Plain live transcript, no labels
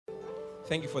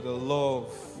Thank you for the love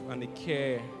and the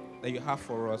care that you have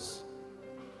for us.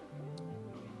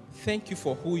 Thank you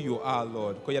for who you are,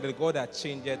 Lord, because you're the God that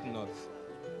changeth not.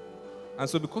 And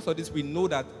so because of this, we know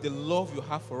that the love you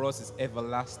have for us is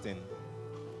everlasting.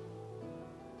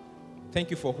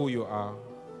 Thank you for who you are.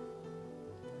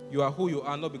 You are who you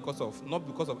are not because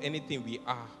of anything we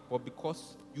are, but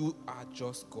because you are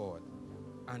just God,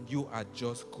 and you are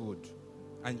just good,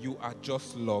 and you are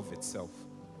just love itself.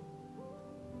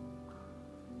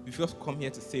 We've just come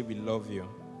here to say we love you.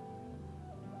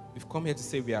 We've come here to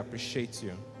say we appreciate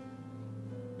you.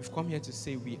 We've come here to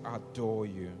say we adore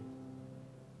you.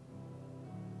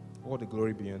 All the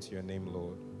glory be unto your name,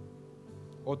 Lord.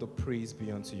 All the praise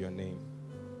be unto your name.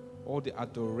 All the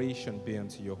adoration be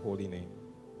unto your holy name.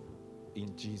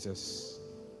 In Jesus'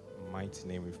 mighty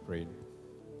name we've prayed.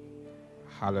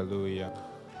 Hallelujah.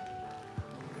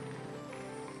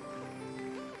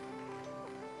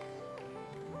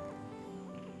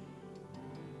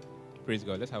 Praise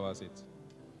God. Let's have our seat.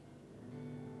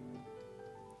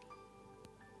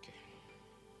 Okay.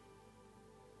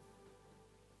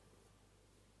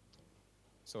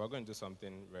 So we're going to do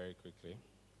something very quickly.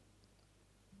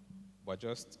 We're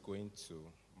just going to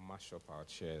mash up our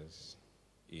chairs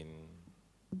in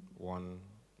one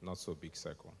not so big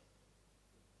circle.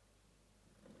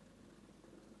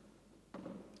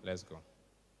 Let's go.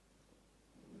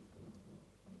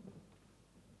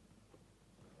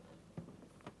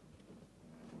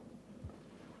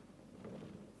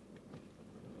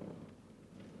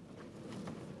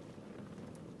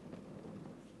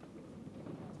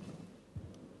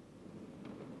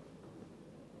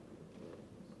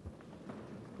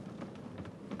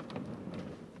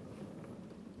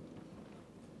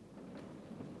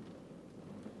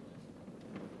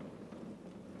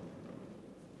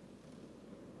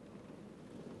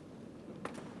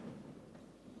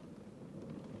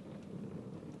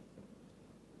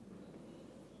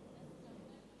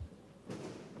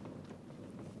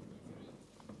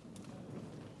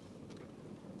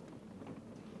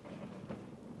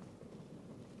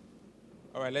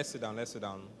 All right, let's sit down.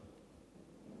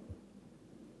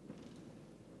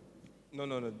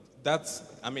 No.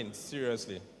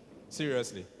 Seriously.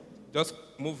 Just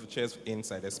move the chairs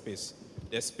inside. There's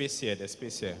space here.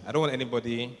 I don't want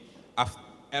anybody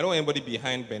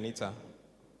behind Benita.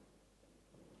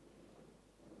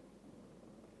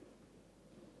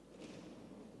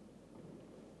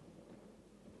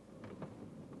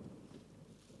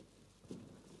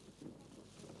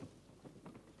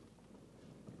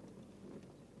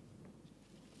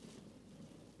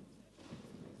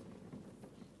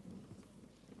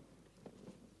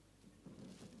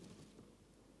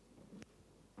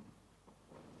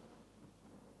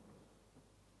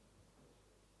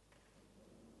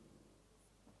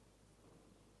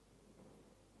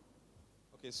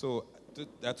 Okay, so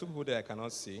there are two people that I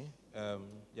cannot see.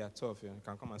 Two of you. You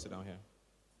can come and sit down here.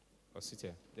 Or sit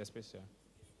here. There's space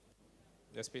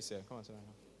here. Come and sit down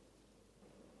here.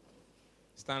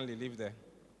 Stanley, leave there.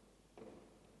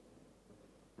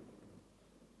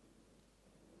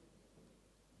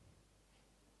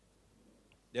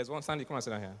 There's one. Stanley, come and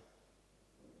sit down here.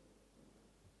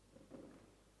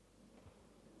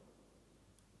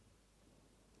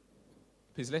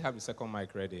 Please, let's have the second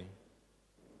mic ready.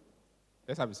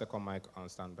 Let's have the second mic on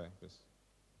standby, please.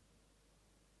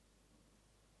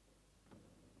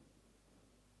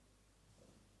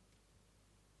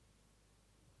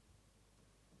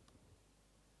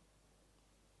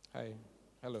 Hi.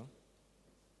 Hello.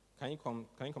 Can you come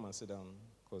and sit down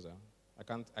closer? I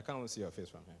can't even see your face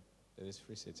from here. There is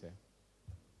free seat here.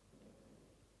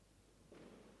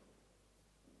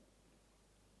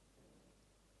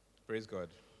 Praise God.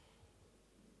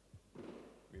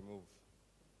 We move.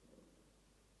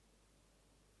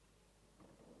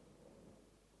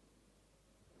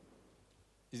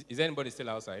 Is anybody still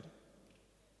outside?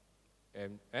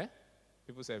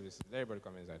 People service. Let everybody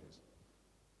come inside, please.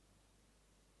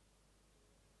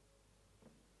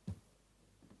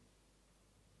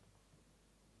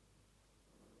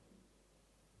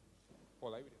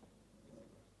 Paul, are you there?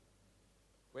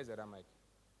 Where's the other mic?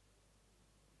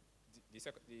 The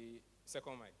second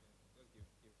mic. Just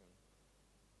give him.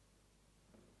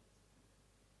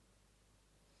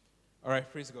 All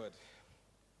right, praise God.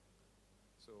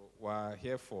 So we're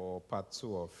here for part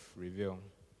 2 of Reveal.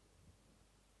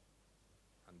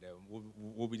 And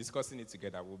we'll be discussing it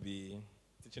together. We'll be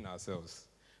teaching ourselves.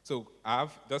 So I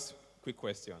have just a quick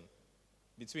question.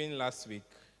 Between last week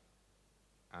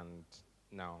and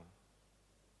now,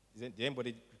 did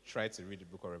anybody try to read the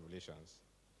book of Revelations?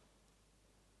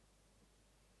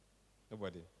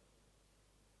 Nobody?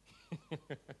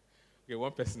 Okay, Okay,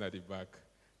 one person at the back.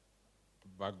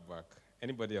 Back.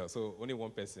 Anybody else? So only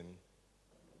one person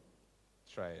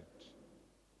tried.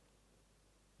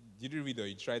 Did you read or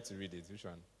you tried to read it? Which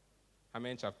one? How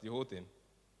many chapters? The whole thing?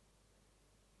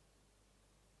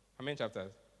 How many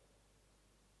chapters?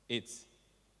 8.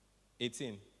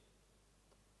 18.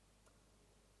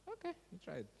 Okay, you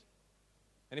tried.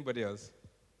 Anybody else?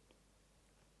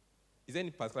 Is there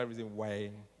any particular reason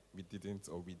why we didn't,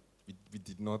 or we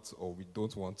did not, or we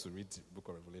don't want to read the book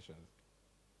of Revelation?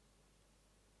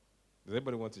 Does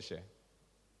anybody want to share?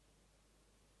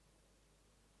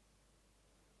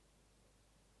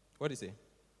 What do you say?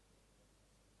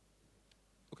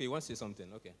 Okay, you want to say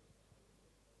something? Okay.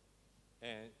 So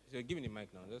you're giving the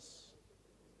mic now. Just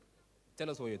tell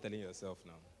us what you're telling yourself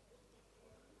now.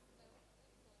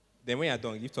 Then when you're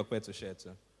done, give Tokwe to share too.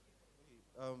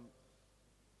 Okay,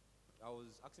 I was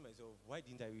asking myself, why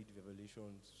didn't I read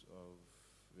Revelations of...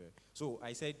 So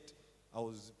I said I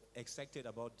was excited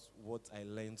about what I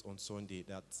learned on Sunday,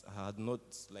 that I had not,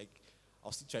 like, I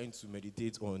was still trying to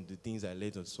meditate on the things I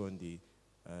learned on Sunday,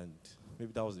 and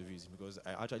maybe that was the reason, because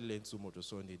I actually learned so much on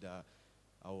Sunday that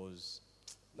I was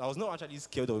not actually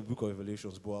scared of the book of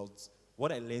Revelations, but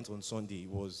what I learned on Sunday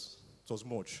was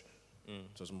much.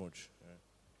 It was much.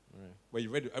 Yeah. Right.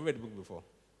 Well, I read the book before.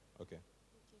 Okay.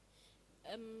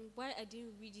 Why I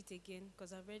didn't read it again,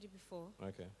 because I've read it before,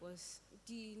 was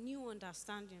the new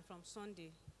understanding from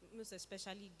Sunday, most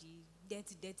especially the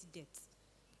death.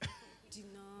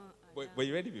 But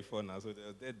you read it before now, so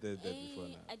they're dead before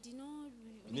now. I did not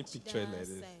you didn't picture it like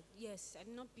this. Side. Yes, I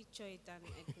did not picture it, and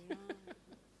I did not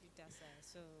read that side.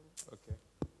 So. Okay.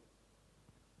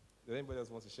 Does anybody else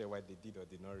want to share why they did or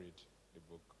did not read the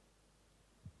book?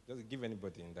 Just give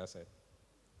anybody in that side.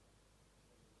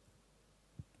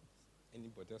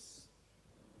 Anybody else?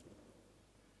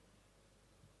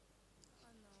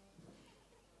 Oh, no.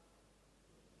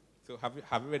 So have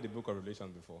you read the book of Revelation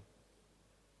before?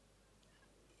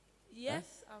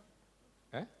 Yes,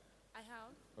 I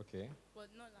have. Okay. But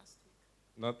not last week.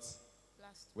 Not?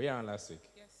 Last week. Were you on last week?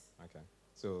 Yes. Okay.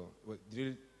 So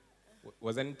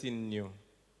was anything new?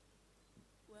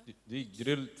 Well,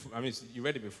 I mean, you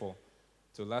read it before.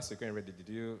 So last week when you read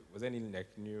it, was there any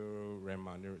like new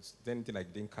rema? Is there anything like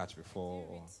you didn't catch before? I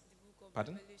didn't Or? read the book of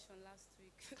Pardon? Revelation last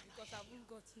week because I haven't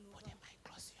gotten over. Put the mic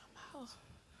close to your mouth.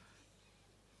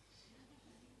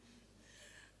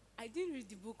 I didn't read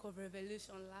the book of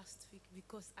Revelation last week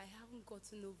because I haven't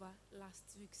gotten over last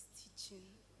week's teaching.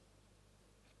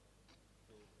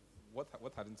 What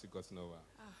hadn't you gotten over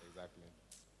exactly?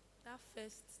 That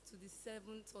first to the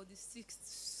 7th or the 6th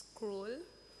scroll,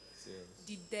 Serious.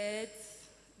 the death,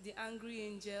 the angry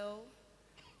angel,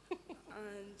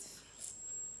 and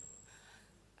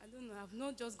I don't know, I've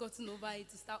not just gotten over it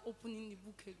to start opening the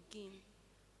book again.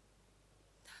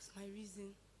 That's my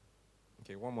reason.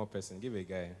 Okay, one more person. Give a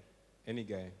guy. Any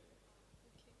guy. Okay.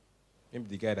 Maybe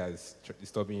the guy that's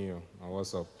disturbing you on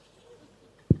WhatsApp.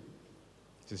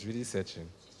 She's really searching.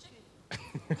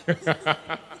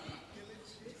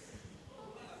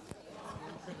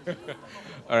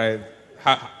 All right.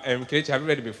 Kelechi, have you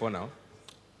read it before now?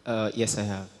 Yes, I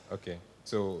have. Okay.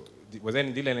 So, did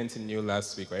you learn anything new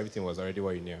last week, or everything was already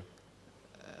what you knew?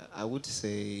 I would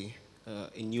say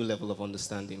a new level of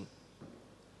understanding.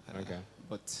 Okay.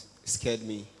 But it scared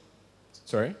me.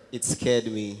 Sorry? It scared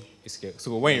me. It's scared.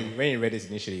 So when you read it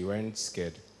initially, you weren't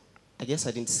scared? I guess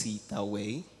I didn't see it that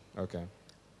way. Okay.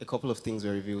 A couple of things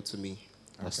were revealed to me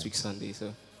last week Sunday,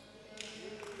 so.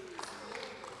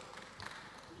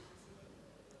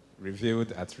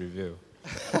 Revealed at reveal.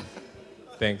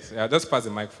 Thanks. Just pass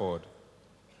the mic forward.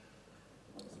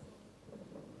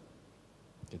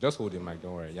 Okay, just hold the mic,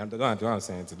 don't worry. You don't have to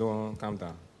answer it. Don't calm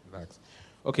down. Relax.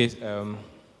 Okay.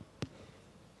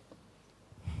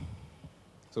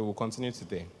 So we'll continue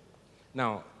today.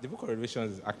 Now, the book of Revelation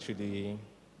is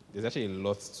there's actually a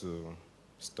lot to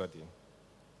study,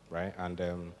 right?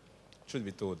 And truth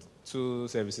be told, 2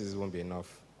 services won't be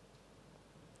enough.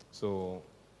 So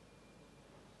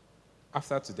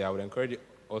after today, I would encourage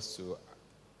us to,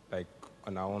 like,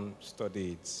 on our own,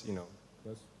 study it,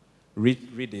 just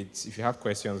read it. If you have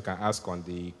questions, you can ask on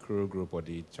the crew group or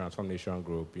the Transformation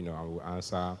group, and we'll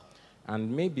answer.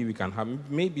 And maybe we can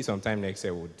maybe sometime next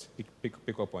year we'll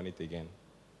pick up on it again.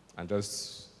 And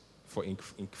just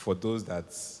for those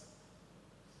that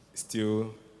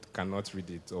still cannot read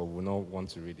it or will not want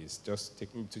to read it, just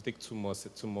take two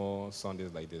more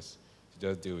Sundays like this to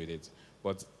just deal with it.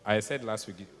 But I said last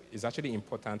week, it's actually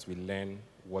important we learn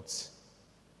what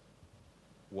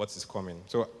is coming.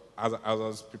 So as I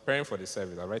was preparing for the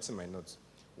service, I was writing my notes.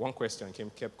 One question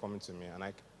kept coming to me, and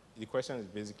the question is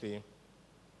basically,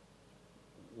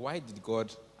 why did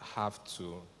God have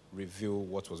to reveal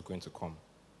what was going to come?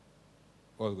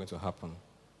 What was going to happen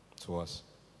to us?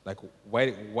 Like,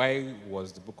 why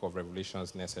was the book of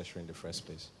Revelations necessary in the first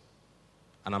place?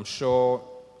 And I'm sure,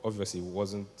 obviously,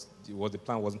 the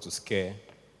plan wasn't to scare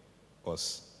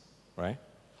us, right?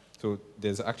 So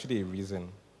there's actually a reason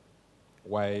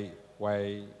why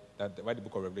the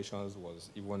book of Revelations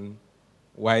was even,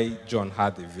 why John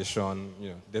had a vision.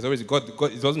 There's always God.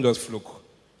 It wasn't just fluke.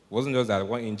 It wasn't just that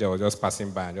one angel was just passing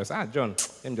by and just, John,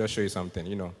 let me just show you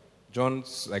something. John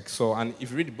saw, and if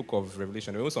you read the book of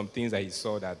Revelation, there were some things that he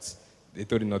saw that they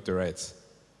told him not to write.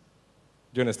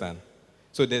 Do you understand?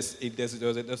 So there's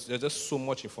just so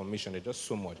much information. There's just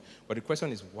so much. But the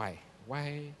question is why?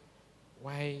 Why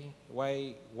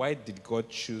did God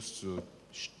choose to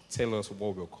tell us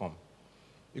what will come?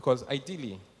 Because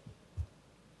ideally,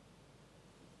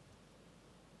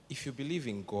 if you believe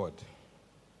in God,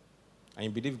 and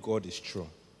you believe God is true,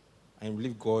 and you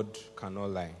believe God cannot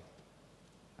lie,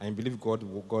 and you believe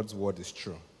God's word is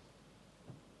true,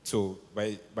 so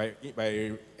by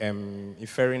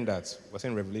inferring that, we're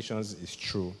saying Revelations is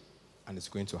true, and it's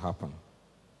going to happen,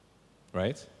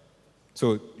 right?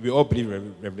 So we all believe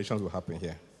Revelations will happen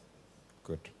here.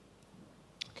 Good.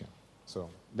 Okay. So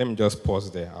let me just pause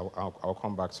there. I'll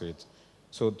come back to it.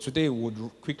 So today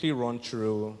we'll quickly run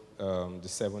through the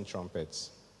 7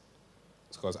 trumpets.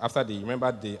 Because after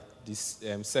remember this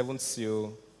seventh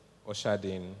seal ushered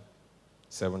in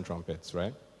 7 trumpets,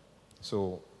 right?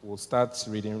 So we'll start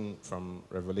reading from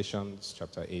Revelation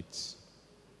chapter 8.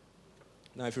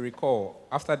 Now, if you recall,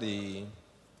 after the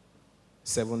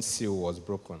 7th seal was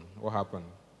broken, what happened?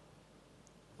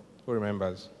 Who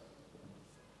remembers?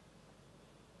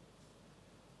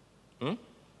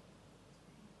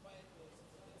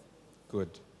 Good.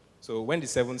 So when the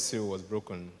 7th seal was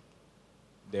broken,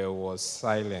 there was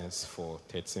silence for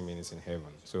 30 minutes in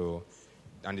heaven. So,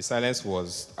 and the silence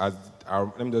was,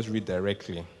 let me just read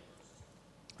directly.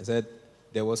 It said,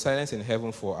 there was silence in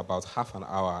heaven for about half an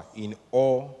hour in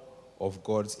awe of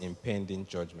God's impending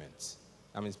judgment.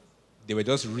 I mean, they were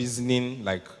just reasoning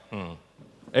like,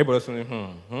 Everybody was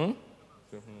saying,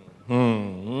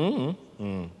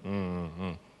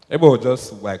 Everybody was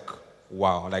just like,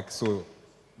 wow, like, so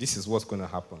this is what's going to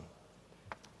happen.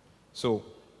 So,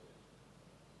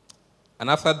 and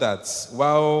after that,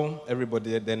 while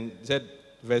everybody, then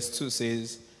verse 2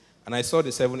 says, and I saw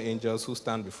the 7 angels who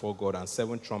stand before God, and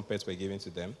 7 trumpets were given to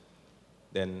them.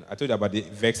 Then I told you about the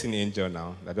vexing angel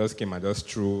now, that just came and just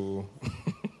threw.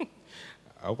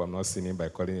 I hope I'm not sinning by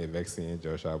calling it a vexing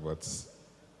angel, but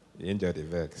the angel, the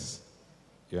vex.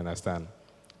 You understand?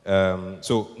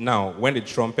 So now, when the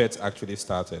trumpets actually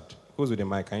started, who's with the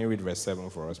mic? Can you read verse 7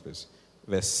 for us, please?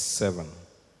 Verse 7.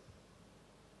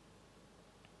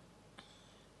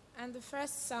 And the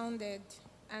first sounded,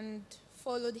 and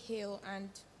followed hail and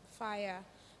fire,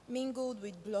 mingled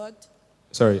with blood.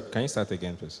 Sorry, can you start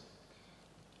again, please?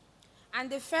 And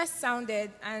the first sounded,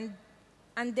 and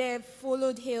there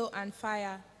followed hail and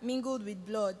fire, mingled with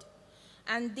blood,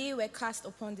 and they were cast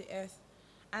upon the earth.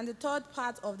 And the third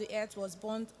part of the earth was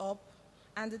burnt up,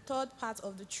 and the third part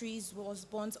of the trees was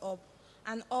burnt up,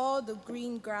 and all the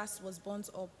green grass was burnt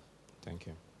up. Thank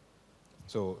you.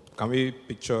 So, can we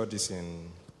picture this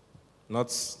in not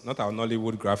our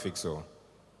Nollywood graphics, so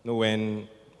no, when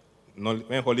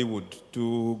Hollywood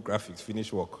do graphics,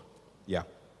 finish work? Yeah.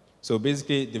 So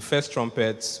basically, the first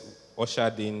trumpet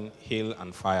ushered in hail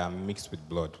and fire mixed with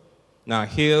blood. Now,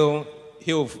 hail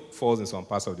falls in some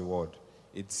parts of the world.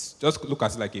 It's just look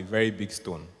at it like a very big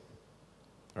stone,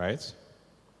 right?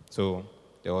 So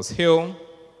there was hail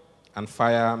and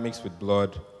fire mixed with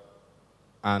blood,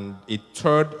 and a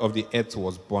third of the earth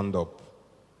was burned up.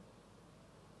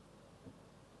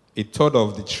 A third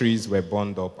of the trees were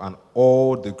burned up, and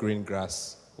all the green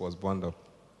grass was burned up.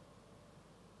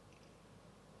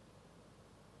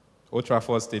 Old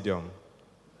Trafford Stadium,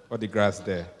 all the grass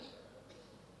there,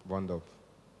 burned up.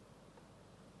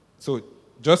 So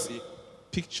just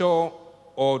picture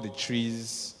all the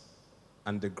trees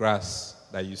and the grass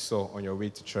that you saw on your way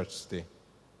to church today.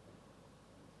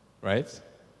 Right?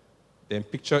 Then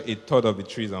picture a third of the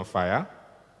trees on fire.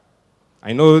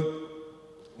 I know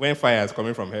when fire is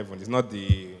coming from heaven, it's not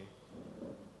the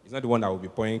one that will be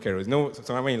pouring kerosene. No,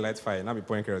 sometimes when you light fire, not be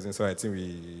pouring kerosene, so I think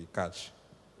we catch.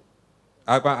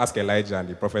 I can ask Elijah and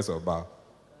the prophets of Baal.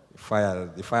 The fire,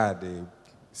 the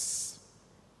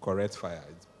correct fire,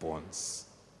 it burns.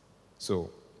 So,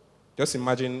 just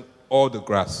imagine all the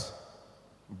grass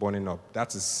burning up.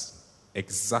 That is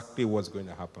exactly what's going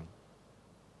to happen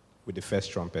with the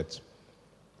first trumpet.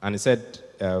 And it said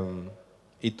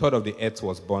a third of the earth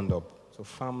was burned up. So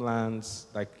farmlands,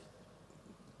 like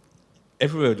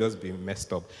everywhere will just be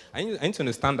messed up. I need to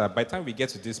understand that by the time we get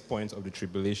to this point of the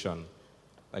tribulation,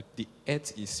 like the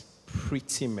earth is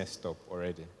pretty messed up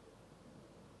already.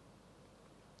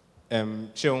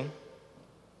 Sheon,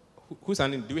 who's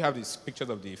handing? Do we have these pictures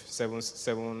of the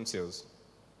seven seals?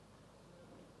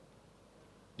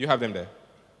 Do you have them there?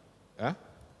 Huh?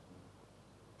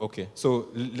 Okay, so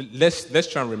let's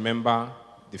try and remember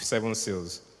the 7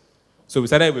 seals. So we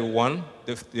started with 1,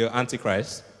 the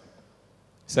Antichrist.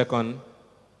 2nd,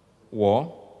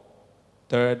 war.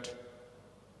 3rd,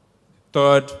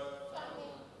 4th,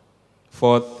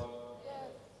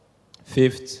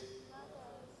 5th,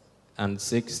 and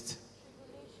 6th.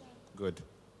 Good.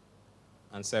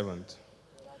 And 7th.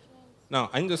 Now,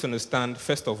 I need to understand,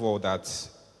 first of all, that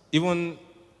even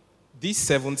these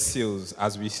 7 seals,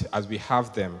 as we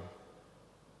have them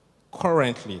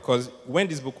currently, because when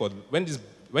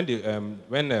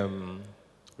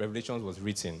Revelations was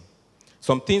written,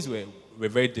 some things were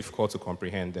very difficult to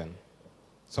comprehend then.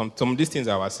 Some of these things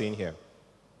I was saying here,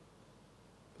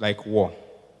 like war,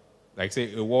 like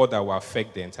say a war that will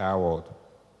affect the entire world,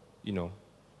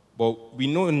 But we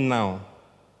know now,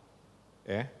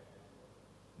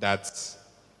 that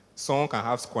someone can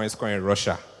have score in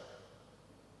Russia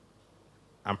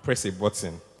and press a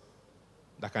button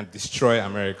that can destroy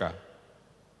America.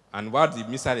 And while the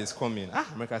missile is coming,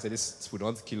 America said this would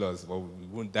not kill us, but we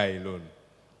won't die alone.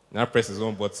 Now press his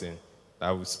own button that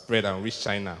will spread and reach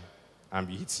China and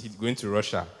be going to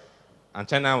Russia. And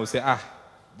China will say,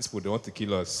 this would want to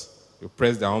kill us. You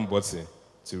press their own button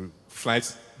to fly.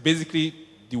 Basically,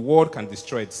 the world can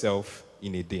destroy itself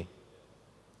in a day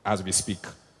as we speak.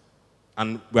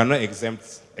 And we are not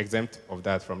exempt of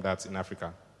that from that in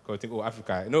Africa. Because we think,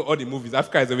 Africa, all the movies,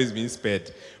 Africa has always been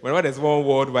spared. Whenever there's one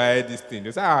worldwide this thing,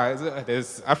 they say,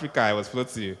 there's Africa, I was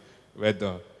floating. We're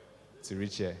done to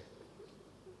reach here.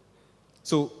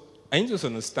 So I need to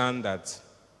understand that,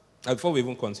 before we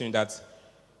even continue, that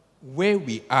where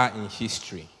we are in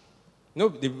history,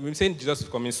 they've been saying Jesus is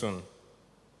coming soon,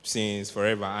 since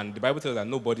forever, and the Bible tells us that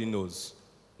nobody knows,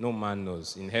 no man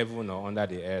knows, in heaven or under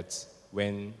the earth,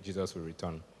 when Jesus will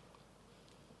return.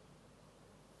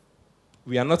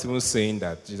 We are not even saying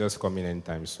that Jesus is coming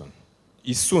anytime soon.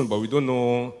 He's soon, but we don't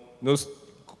know.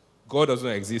 God doesn't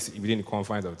exist within the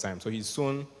confines of time. So he's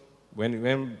soon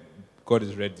when God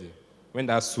is ready, when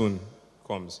that soon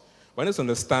comes. We need to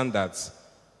understand that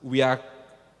the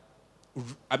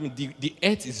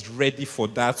earth is ready for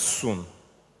that soon.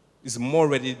 It's more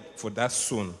ready for that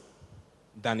soon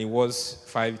than it was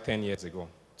 5, 10 years ago,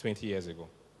 20 years ago,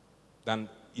 than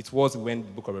it was when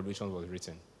the book of Revelation was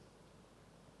written.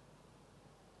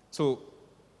 So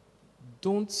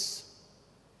don't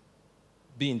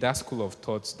be in that school of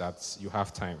thought that you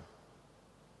have time.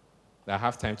 That I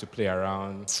have time to play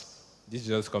around. This is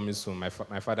just coming soon. My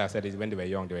father said it when they were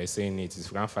young. They were saying it. His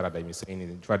grandfather, they've been saying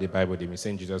it. Throughout the Bible, they've been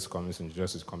saying Jesus is coming soon.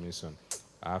 Jesus is coming soon.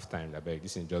 I have time. I beg.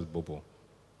 This is just bobo.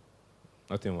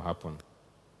 Nothing will happen.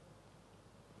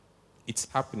 It's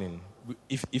happening.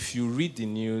 If you read the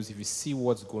news, if you see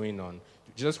what's going on,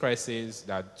 Jesus Christ says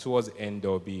that towards the end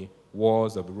there will be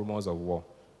wars, there will be rumors of war.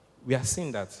 We are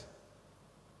seeing that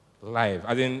live.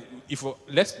 I mean,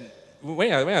 when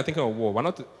you're thinking of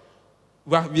war,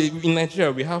 in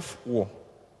Nigeria we have war.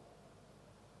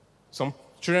 Some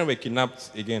children were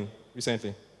kidnapped again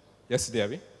recently. Yesterday,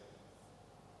 have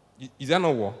you? Is that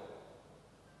not war?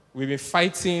 We've been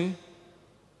fighting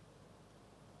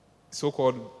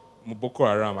so-called Boko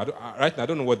Haram. Right now, I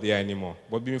don't know what they are anymore.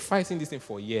 But we've been fighting this thing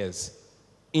for years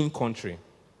in country.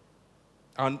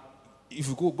 And if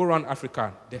you go around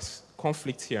Africa, there's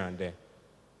conflict here and there.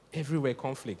 Everywhere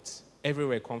conflict.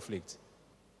 Everywhere conflict.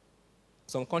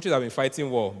 Some countries have been fighting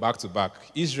war back to back.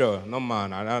 Israel, no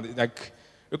man.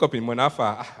 Wake up in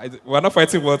Monafa. We're not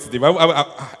fighting war today.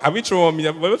 Have we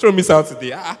thrown missiles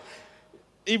today?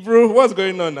 Hebrew, what's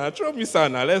going on now? Throw missile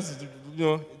now. Let's,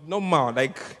 normal.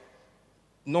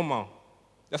 Normal.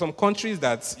 There are some countries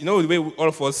that, the way all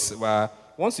of us were,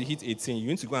 once you hit 18, you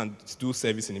need to go and do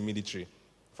service in the military.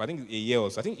 For I think a year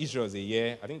or so. I think Israel is a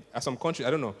year. I think at some countries,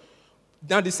 I don't know.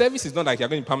 Now, the service is not like you're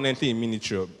going to be permanently in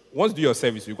military. Once you do your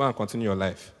service, you go and continue your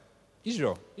life.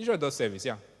 Israel does service,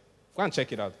 yeah. Go and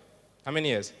check it out. How many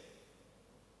years?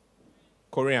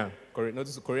 Korea,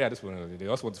 this one, they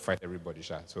also want to fight everybody,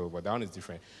 but that one is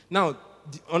different. Now,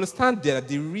 understand that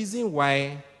the reason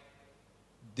why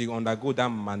they undergo that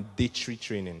mandatory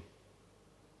training,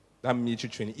 that military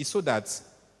training, is so that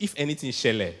if anything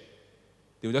shell, they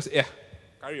will just say,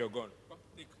 carry your gun.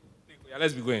 Take. Yeah,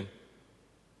 let's be going.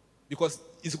 Because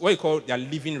it's what you call they are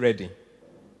living ready.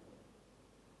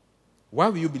 Why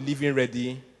will you be living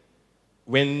ready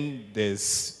when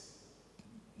there's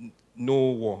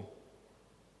no war.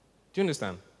 Do you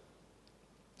understand?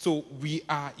 So we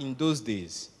are in those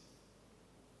days.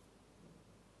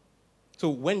 So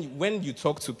when you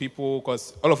talk to people,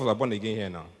 because all of us are born again here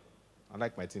now. I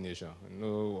like my teenager,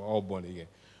 all born again.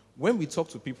 When we talk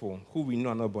to people who we know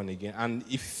are not born again, and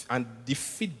the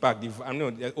feedback,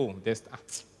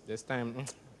 there's time,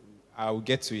 I'll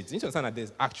get to it. You need to understand that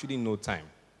there's actually no time.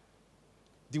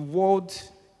 The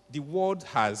world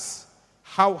has,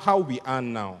 how we are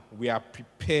now, we are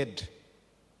prepared.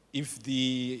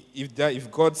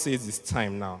 If God says it's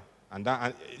time now, and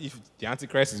if the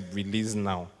Antichrist is released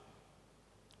now,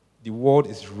 the world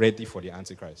is ready for the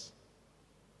Antichrist.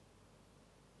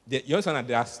 You understand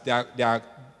that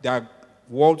there are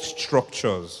world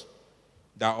structures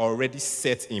that are already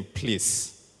set in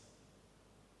place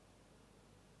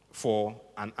for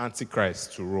an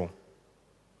Antichrist to rule.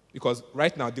 Because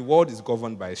right now, the world is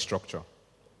governed by a structure.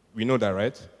 We know that,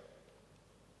 right?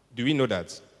 Do we know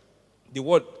that? The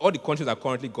world, all the countries are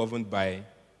currently governed by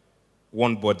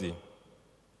one body.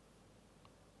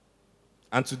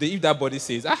 And today, if that body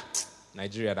says,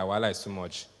 Nigeria, that wala is too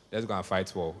much, let's go and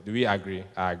fight war. Do we agree?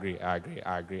 I agree.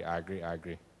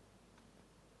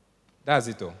 That's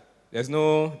it, though. There's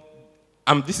no,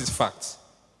 this is fact.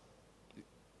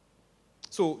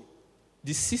 So,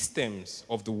 the systems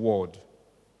of the world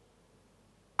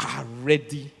are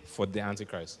ready for the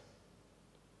Antichrist.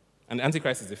 And the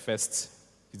Antichrist is the first,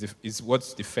 is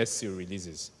what the first seal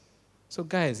releases. So,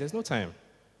 guys, there's no time.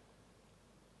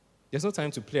 There's no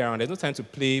time to play around. There's no time to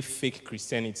play fake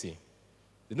Christianity.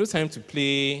 There's no time to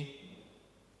play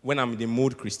when I'm in the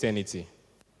mood Christianity.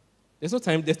 There's no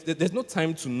time. There's no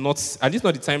time to not. At least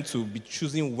not the time to be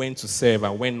choosing when to serve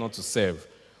and when not to serve,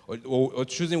 or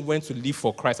choosing when to live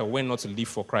for Christ or when not to live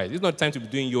for Christ. It's not time to be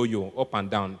doing yo-yo up and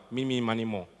down, me, money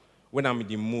more. When I'm in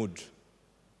the mood,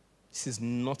 this is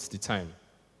not the time.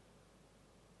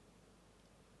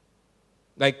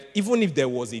 Like, even if there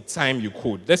was a time you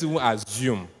could, let's even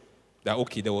assume that,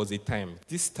 okay, there was a time.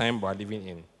 This time we're living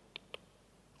in,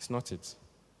 it's not it.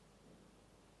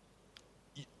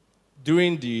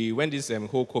 When this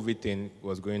whole COVID thing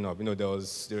was going up,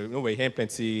 we're hearing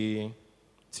plenty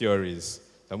theories.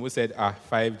 Some people said,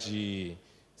 5G.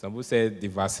 Some people said the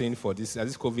vaccine for this, as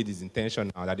this COVID is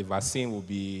intentional, that the vaccine will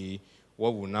be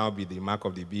what will now be the mark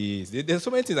of the beast. There's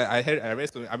so many things that I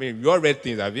read. You all read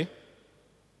things, have you?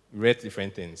 Read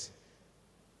different things.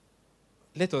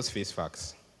 Let us face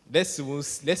facts. Let's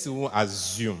even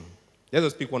assume. Let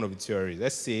us pick one of the theories.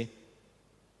 Let's say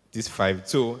this 5.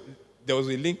 So there was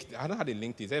a link. I don't know how they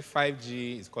linked it. It said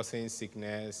 5G is causing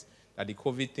sickness. That the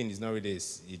COVID thing is not really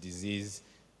a disease.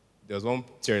 There was one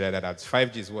theory like that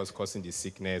 5G is what's causing the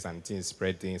sickness and things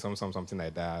spreading, something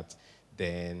like that.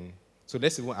 So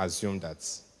let's even assume that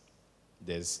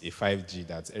there's a 5G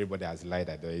that everybody has lied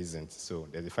that there isn't. So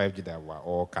there's a 5G that we're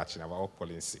all catching, and we're all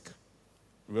falling sick.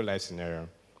 Real life scenario.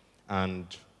 And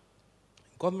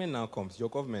government now comes. Your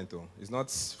government, though, is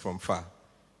not from far.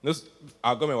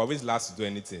 Our government will always last to do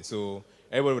anything. So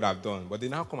everybody would have done. But they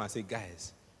now come and say,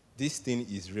 guys, this thing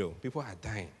is real. People are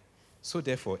dying. So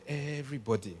therefore,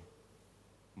 everybody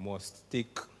must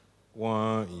take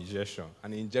one injection.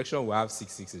 And the injection will have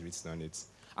 666 written on it.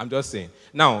 I'm just saying.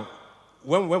 Now,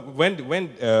 when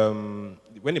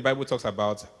the Bible talks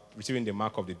about receiving the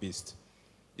mark of the beast,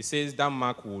 it says that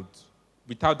mark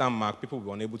without that mark, people will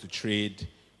be unable to trade.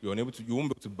 You won't be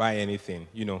able to buy anything,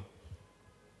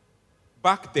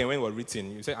 Back then, when it was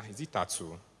written, you say, is it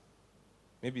tattoo?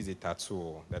 Maybe it's a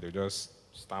tattoo that they just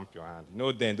stamp your hand.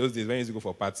 Then, those days, when you used to go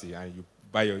for a party and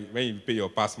when you pay your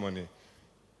pass money,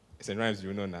 sometimes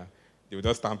now, they will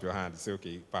just stamp your hand. Say,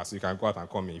 okay, pass, you can go out and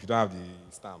come in. If you don't have the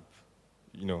stamp,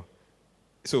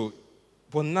 So,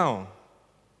 but now,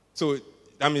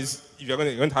 that means if you're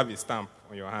going to have a stamp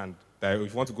on your hand, that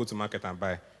if you want to go to market and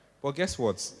buy. But guess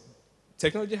what?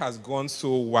 Technology has gone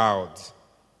so wild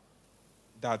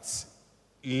that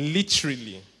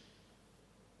literally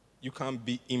you can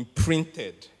be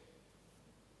imprinted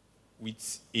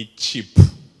with a chip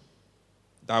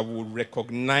that will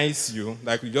recognize you.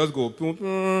 Like you just go, you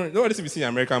know what this is in an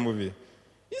American movie?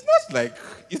 I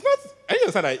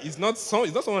understand that it's not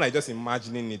someone like just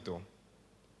imagining it though.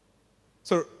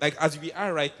 So like as we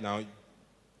are right now,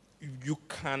 you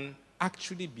can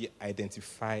actually be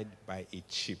identified by a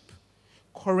chip.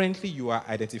 Currently, you are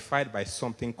identified by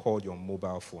something called your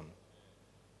mobile phone.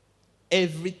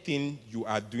 Everything you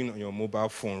are doing on your mobile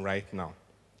phone right now,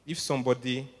 if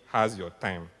somebody has your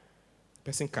time, the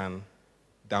person can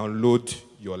download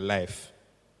your life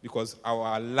because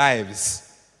our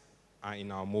lives are in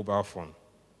our mobile phone.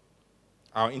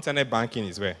 Our internet banking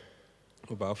is where?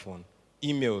 Mobile phone.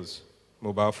 Emails,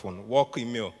 mobile phone. Work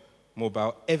email,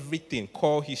 mobile, everything,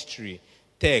 call history,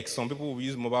 text. Some people will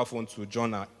use mobile phone to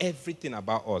journal. Everything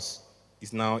about us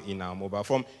is now in our mobile.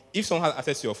 From if someone has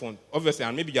access to your phone, obviously,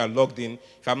 and maybe you are logged in.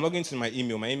 If I'm logged into my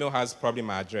email has probably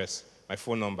my address, my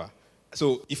phone number.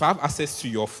 So if I have access to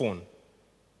your phone,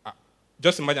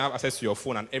 just imagine I have access to your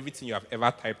phone and everything you have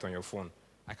ever typed on your phone.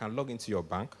 I can log into your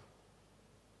bank.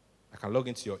 I can log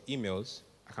into your emails.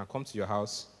 I can come to your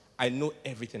house. I know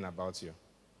everything about you.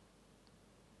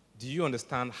 Do you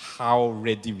understand how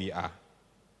ready we are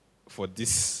for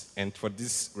this and for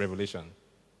this revelation?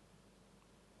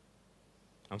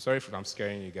 I'm sorry if I'm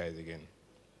scaring you guys again.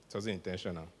 It wasn't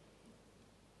intentional.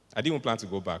 I didn't even plan to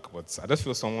go back, but I just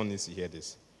feel someone needs to hear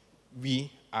this.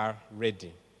 We are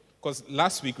ready. Because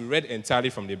last week we read entirely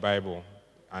from the Bible,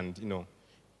 and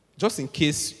just in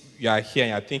case you are here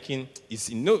and you're thinking, a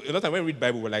lot of time when we read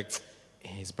Bible, we're like,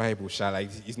 it's Bible, like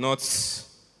it's not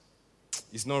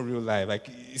real life, like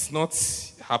it's not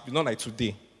happy, not like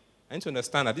today. I need to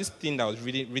understand that this thing that was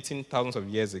written thousands of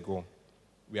years ago,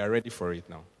 we are ready for it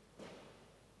now.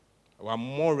 We are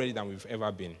more ready than we've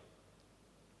ever been.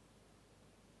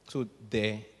 So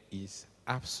there is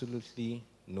absolutely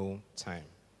no time.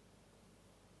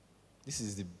 This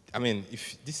is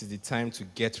the time to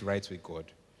get right with God.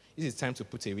 This is time to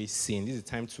put away sin. This is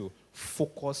time to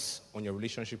focus on your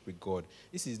relationship with God.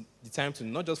 This is the time to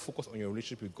not just focus on your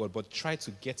relationship with God, but try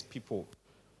to get people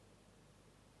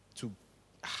to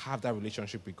have that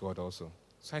relationship with God also.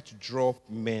 Try to draw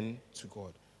men to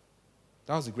God.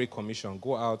 That was a great commission.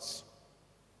 Go out,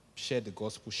 share the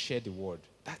gospel, share the word.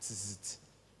 That is it.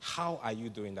 How are you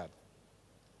doing that?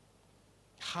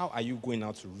 How are you going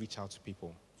out to reach out to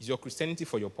people? Is your Christianity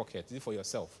for your pocket? Is it for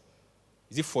yourself?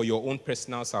 Is it for your own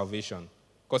personal salvation?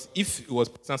 Because if it was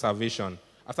personal salvation,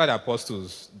 after the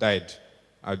apostles died,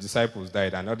 our disciples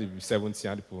died, and now the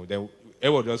 70 people, then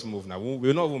everyone just moved now. We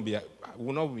will not even be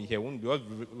here. We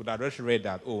would have just read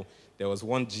that, there was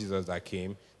one Jesus that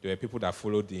came, there were people that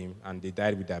followed him, and they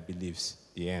died with their beliefs.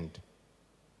 The end.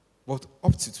 But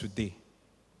up to today,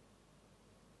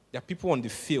 there are people on the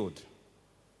field.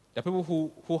 There are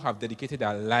people who have dedicated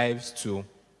their lives to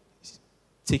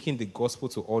taking the gospel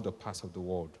to all the parts of the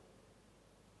world.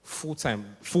 Full-time,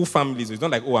 full families. It's not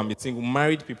like, I'm a single,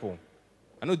 married people.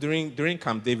 I know during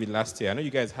Camp David last year, I know you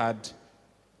guys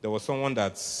there was someone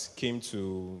that came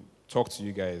to talk to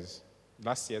you guys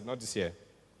last year, not this year,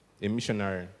 a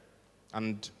missionary.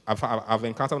 And I've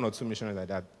encountered one or two missionaries like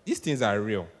that. These things are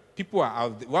real. People are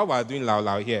out, while we're doing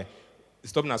Lao here,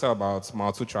 stopping ourselves about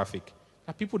Mile 2 traffic.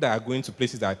 There are people that are going to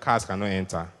places that cars cannot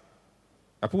enter. There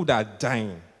are people that are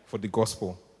dying for the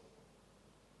gospel.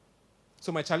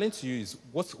 So my challenge to you is,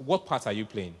 what part are you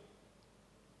playing?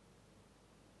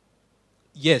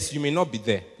 Yes, you may not be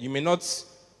there. You may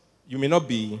not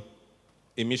be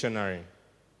a missionary.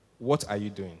 What are you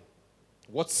doing?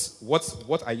 What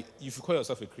are you, if you call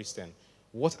yourself a Christian,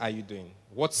 what are you doing?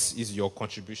 What is your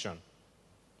contribution?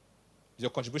 Is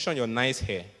your contribution your nice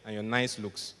hair and your nice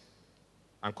looks?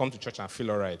 And come to church and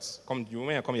feel all right. When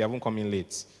you come, you haven't come in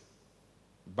late.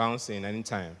 Bouncing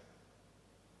anytime.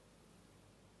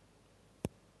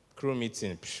 Crew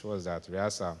meeting, what's that?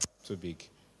 Rehearsal, too big.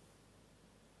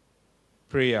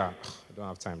 Prayer, I don't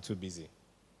have time, too busy.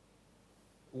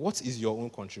 What is your own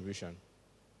contribution?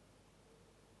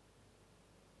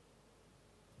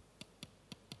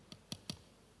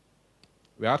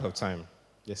 We're out of time.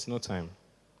 There's no time.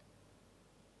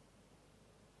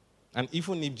 And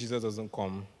even if Jesus doesn't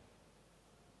come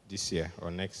this year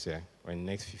or next year or in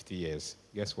the next 50 years,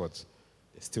 guess what?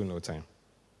 There's still no time.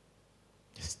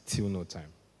 There's still no time.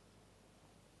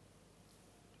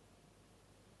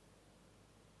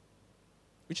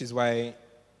 Which is why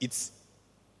it's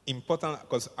important,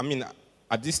 because,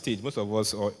 at this stage, most of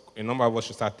us, or a number of us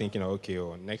should start thinking,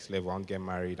 next level, I want to get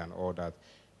married and all that.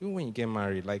 Even when you get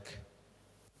married,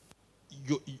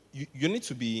 you need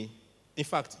to be, in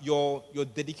fact, your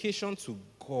dedication to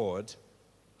God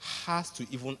has to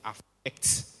even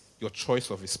affect your choice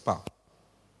of a spouse.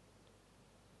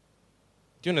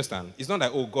 Do you understand? It's not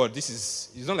like,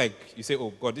 it's not like you say,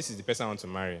 God, this is the person I want to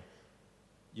marry.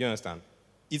 You understand?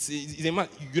 You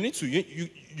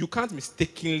can't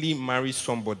mistakenly marry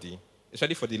somebody,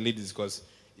 especially for the ladies, because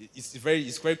it's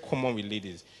very common with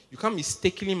ladies. You can't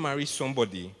mistakenly marry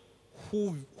somebody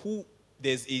who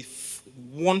there's a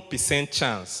 1%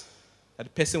 chance that the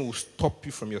person will stop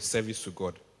you from your service to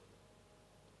God.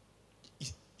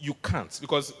 You can't,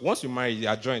 because once you marry, you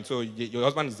are joined, so your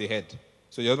husband is the head.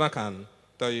 So your husband can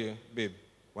tell you, babe,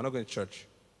 we're not going to church.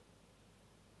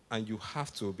 And you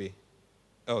have to obey.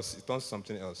 Else, it turns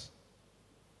something else.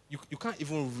 You can't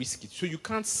even risk it. So you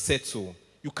can't settle.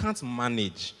 You can't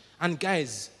manage. And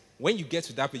guys, when you get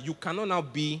to that place, you cannot now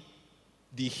be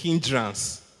the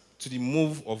hindrance to the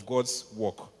move of God's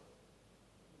work.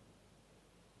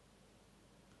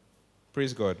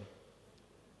 Praise God.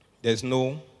 There's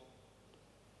no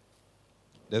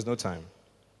time.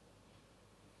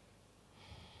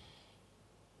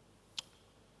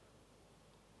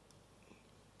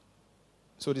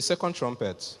 So the second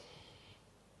trumpet,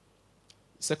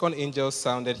 second angel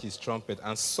sounded his trumpet,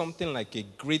 and something like a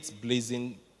great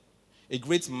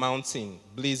mountain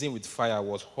blazing with fire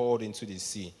was hurled into the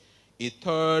sea. A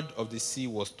third of the sea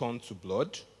was turned to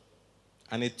blood,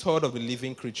 and a third of the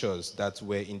living creatures that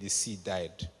were in the sea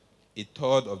died. A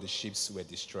third of the ships were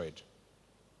destroyed.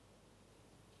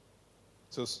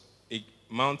 So a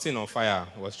mountain on fire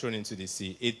was thrown into the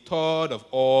sea. A third of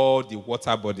all the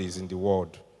water bodies in the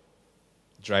world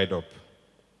dried up.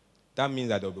 That means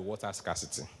that there will be water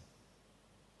scarcity.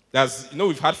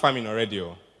 We've had famine already.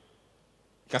 Oh.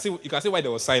 You can see why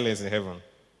there was silence in heaven.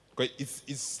 Because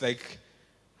it's like,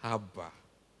 haba.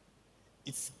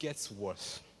 It gets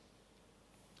worse.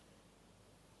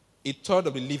 A third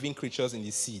of the living creatures in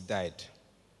the sea died.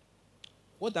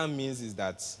 What that means is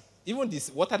that even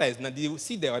this water that is not, the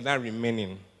sea that are now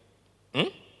remaining, there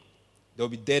will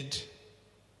be dead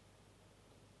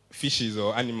fishes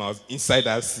or animals inside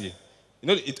that sea.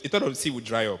 A third of the sea will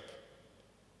dry up.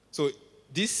 So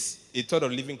a third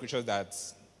of living creatures that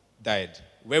died,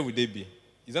 where would they be?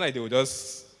 It's not like they will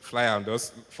just fly out and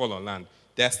just fall on land.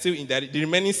 They are still in the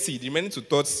remaining sea, the remaining to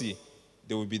third sea,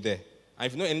 they will be there. And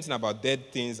if you know anything about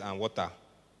dead things and water,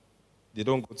 they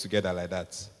don't go together like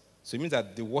that. So it means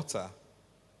that the water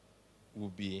will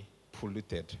be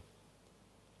polluted.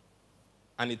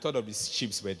 And a third of the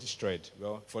ships were destroyed.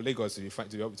 Well, for Lagos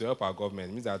to help our government,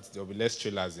 it means that there will be less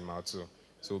trailers in Mount too.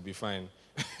 So we'll be fine.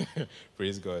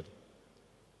 Praise God.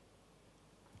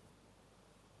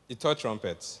 The third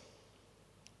trumpet.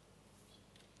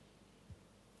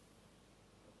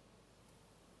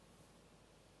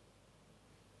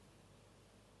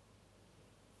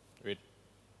 Read.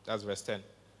 That's verse 10.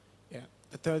 Yeah.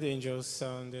 The third angel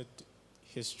sounded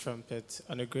his trumpet,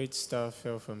 and a great star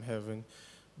fell from heaven,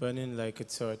 burning like a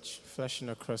torch, flashing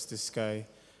across the sky,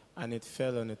 and it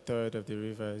fell on a third of the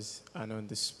rivers and on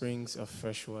the springs of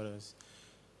fresh waters.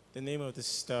 The name of the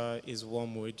star is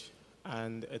wormwood,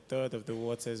 and a third of the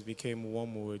waters became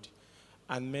wormwood,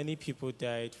 and many people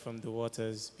died from the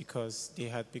waters because they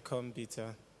had become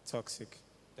bitter, toxic.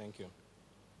 Thank you.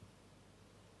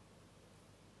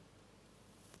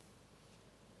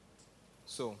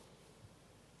 So,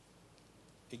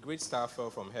 a great star fell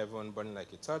from heaven, burning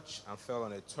like a torch, and fell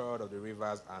on a third of the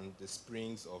rivers and the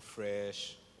springs of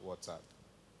fresh water.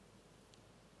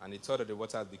 And a third of the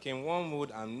waters became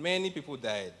wormwood, and many people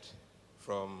died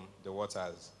from the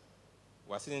waters.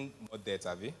 We're seeing more death,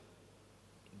 have you?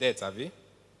 Death, have you?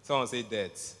 Someone say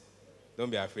death. Don't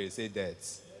be afraid, say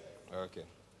death. Okay.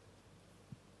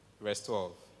 Verse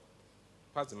 12.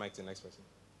 Pass the mic to the next person.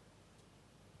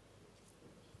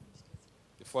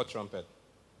 The fourth trumpet.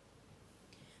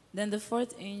 Then the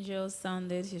fourth angel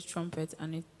sounded his trumpet,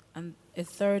 and a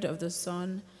third of the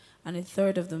sun, and a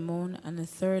third of the moon, and a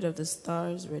third of the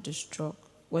stars were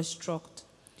struck,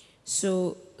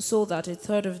 so that a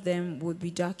third of them would be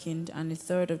darkened, and a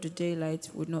third of the daylight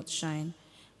would not shine,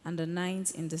 and the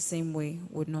night in the same way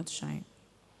would not shine.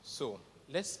 So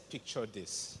let's picture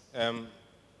this.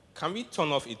 Can we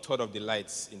turn off a third of the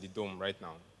lights in the dome right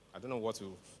now? I don't know what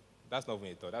to. That's not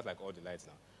even a third. That's like all the lights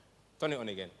now. Turn it on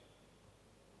again.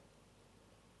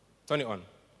 Turn it on.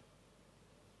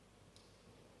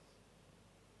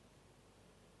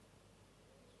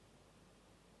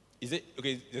 Is it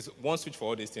okay? There's one switch for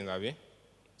all these things, have you?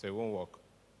 So it won't work.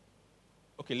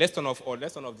 Okay, let's turn off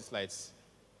these lights.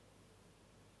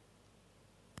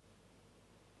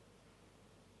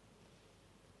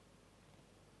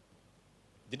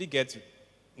 Did it get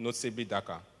noticeably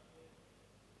darker?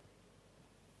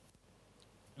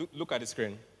 Look at the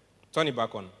screen. Turn it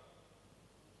back on.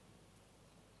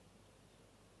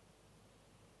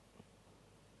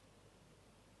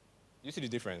 You see the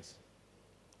difference?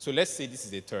 So let's say this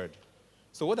is a third.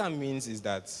 So what that means is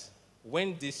that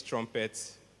when this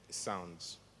trumpet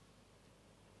sounds,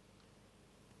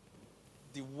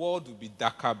 the world will be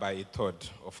darker by a third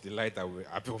of the light that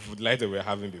we were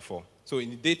having before. So in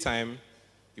the daytime,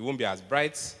 it won't be as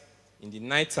bright. In the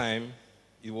nighttime,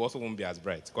 it also won't be as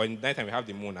bright. Because in the nighttime, we have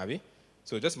the moon, have we?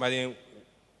 So just imagine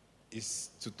it's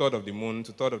two-thirds of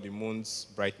the moon's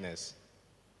brightness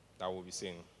that we'll be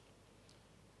seeing.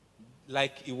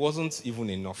 Like it wasn't even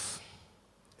enough.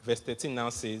 Verse 13 now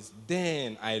says,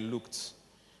 "Then I looked,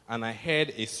 and I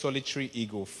heard a solitary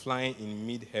eagle flying in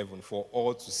mid-heaven for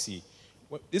all to see.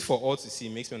 this for all to see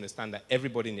makes me understand that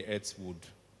everybody in the earth would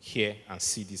hear and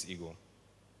see this eagle.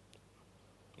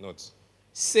 Note.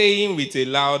 Saying with a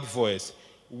loud voice,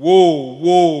 whoa,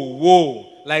 whoa,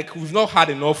 whoa. Like we've not had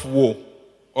enough whoa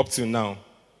up to now.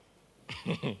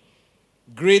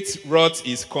 Great wrath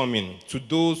is coming to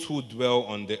those who dwell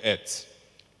on the earth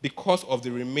because of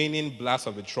the remaining blast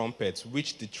of the trumpet,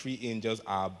 which the three angels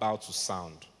are about to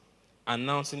sound,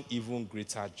 announcing even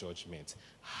greater judgment.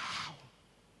 How?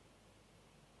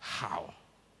 How?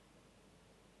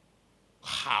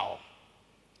 How?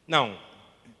 Now,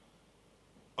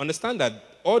 understand that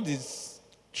all these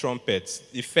trumpets,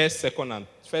 the first to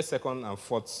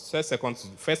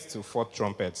fourth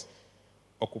trumpets,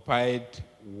 occupied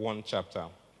one chapter.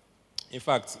 In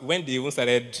fact, when they even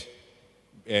started,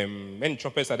 when the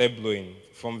trumpet started blowing,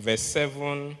 from verse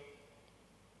 7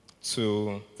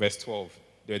 to verse 12,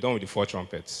 they were done with the 4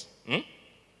 trumpets. The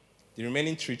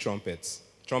remaining 3 trumpets.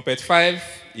 Trumpet 5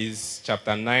 is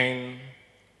chapter 9,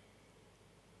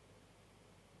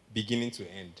 beginning to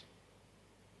end.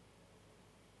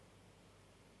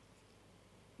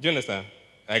 Do you understand?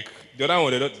 Like, the other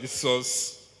one, this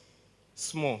was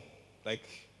small. Like,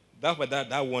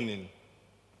 that warning.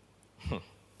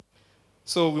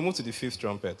 So we move to the 5th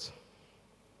trumpet.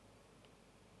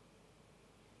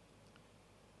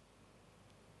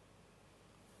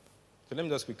 So let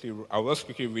me I'll just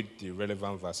quickly read the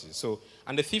relevant verses. So,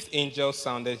 and the 5th angel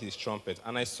sounded his trumpet,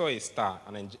 and I saw a star,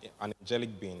 an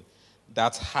angelic being,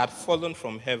 that had fallen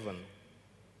from heaven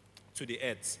to the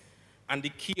earth, and the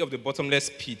key of the bottomless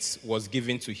pit was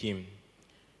given to him.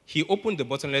 He opened the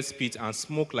bottomless pit, and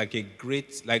smoke like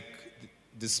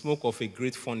the smoke of a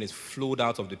great furnace flowed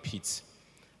out of the pit,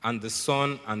 and the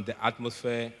sun and the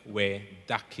atmosphere were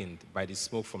darkened by the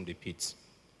smoke from the pit.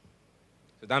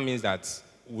 So that means that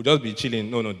we'll just be chilling.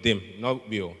 No, them, not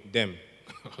we, them.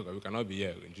 We cannot be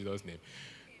here in Jesus' name.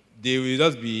 They will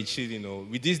just be chilling,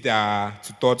 with this their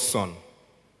third sun.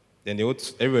 Then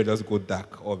everybody just go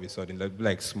dark all of a sudden,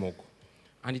 like smoke.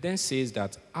 And he then says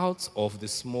that out of the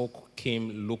smoke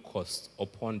came locusts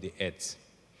upon the earth.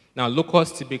 Now,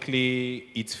 locusts typically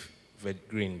eat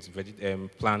greens,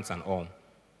 plants and all.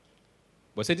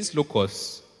 But say these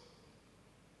locusts,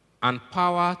 and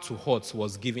power to hurt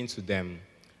was given to them,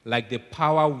 like the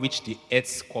power which the earth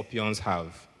scorpions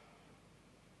have.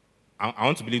 I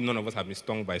want to believe none of us have been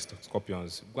stung by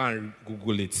scorpions. Go and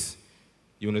Google it.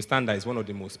 You understand that it's one of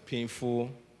the most painful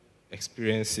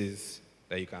experiences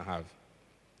that you can have.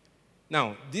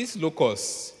 Now, these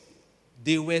locusts,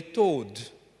 they were told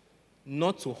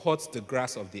not to hurt the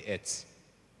grass of the earth.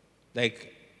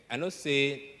 Like, I don't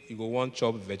say you go want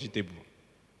chop vegetable.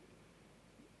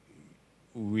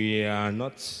 We are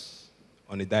not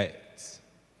on a diet.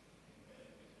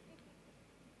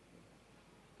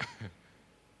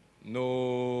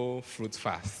 No fruit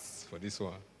fast for this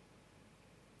one.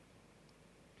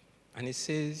 And it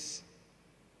says,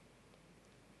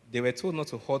 they were told not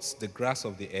to hurt the grass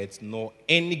of the earth, nor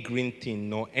any green thing,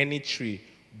 nor any tree,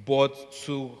 but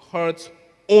to hurt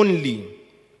only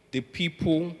the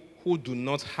people who do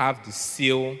not have the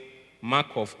seal, mark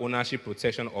of ownership,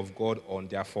 protection of God on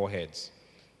their foreheads.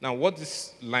 Now, what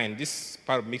this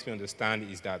part makes me understand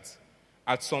is that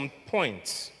at some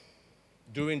point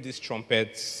during this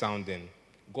trumpet sounding,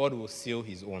 God will seal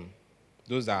his own,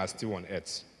 those that are still on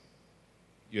earth.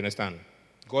 You understand?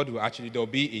 God will there'll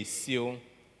be a seal.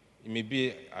 It may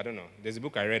be, I don't know. There's a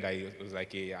book I read that it was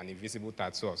like an invisible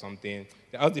tattoo or something.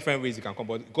 There are different ways you can come,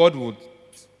 but God would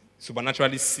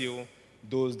supernaturally seal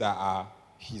those that are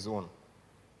his own.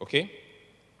 Okay?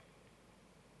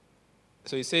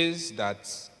 So it says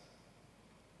that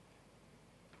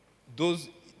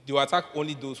they will attack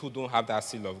only those who don't have that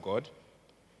seal of God.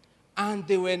 And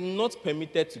they were not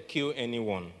permitted to kill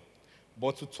anyone,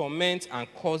 but to torment and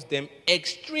cause them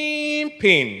extreme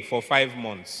pain for 5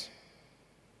 months.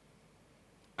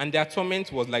 And their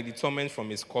torment was like the torment from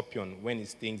a scorpion when it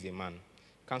stings a man.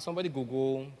 Can somebody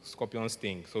Google scorpion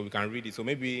sting so we can read it? So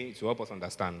maybe to help us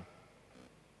understand.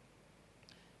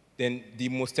 Then the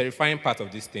most terrifying part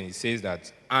of this thing, it says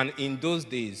that, and in those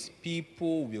days,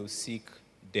 people will seek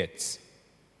death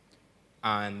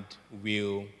and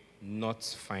will not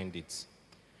find it.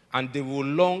 And they will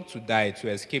long to die to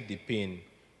escape the pain,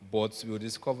 but will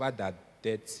discover that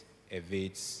death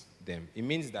evades them. It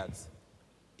means that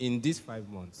in these 5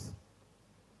 months,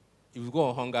 if you go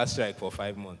on hunger strike for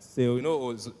 5 months,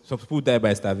 so some people die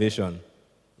by starvation,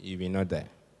 you will not die.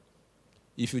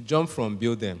 If you jump from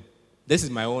building, this is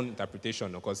my own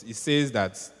interpretation, because it says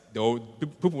that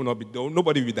people will not be,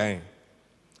 nobody will be dying.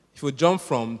 If you jump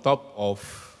from top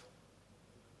of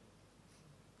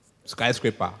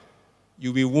skyscraper,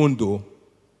 you will wound though.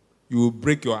 you will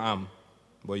break your arm,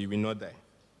 but you will not die.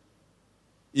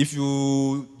 If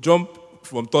you jump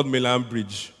from Third Mainland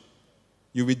Bridge,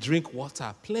 you will drink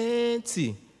water,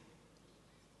 plenty.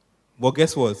 But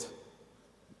guess what?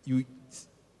 You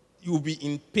will be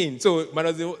in pain.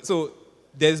 So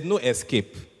there's no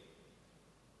escape.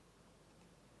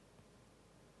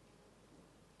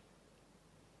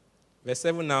 Verse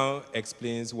 7 now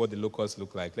explains what the locusts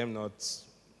look like. Let me not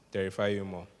terrify you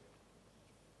more.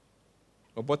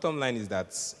 But bottom line is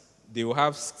that they will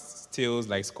have tails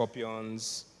like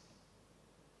scorpions.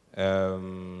 They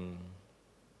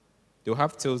will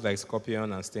have tails like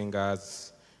scorpion and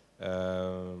stingers.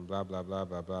 Blah, blah, blah,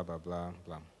 blah, blah, blah, blah,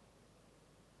 blah.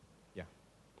 Yeah.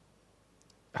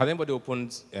 Has anybody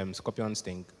opened scorpion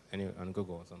sting on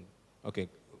Google or something? Okay.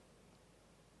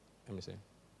 Let me see.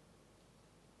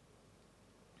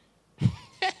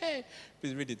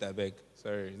 Please read it, I beg.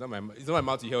 Sorry, it's not my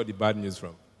mouth to hear all the bad news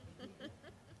from.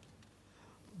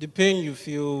 The pain you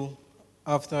feel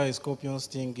after a scorpion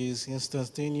sting is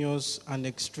instantaneous and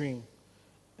extreme.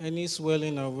 Any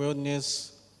swelling or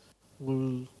redness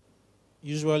will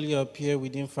usually appear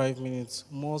within 5 minutes.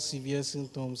 More severe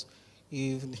symptoms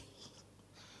if okay.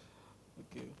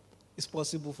 It's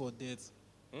possible for death.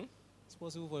 It's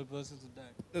possible for a person to die.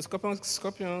 The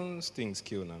scorpion stings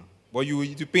kill now. But it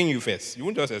will pain you first. You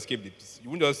won't just escape it. You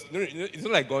won't just. It's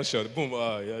not like gunshot. Boom.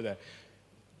 You're there.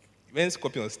 When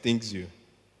scorpion stings you,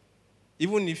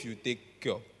 even if you take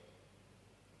cure,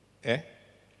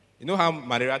 you know how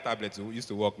malaria tablets used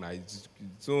to work now.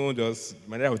 So just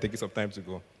malaria will take you some time to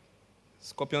go.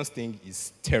 Scorpion sting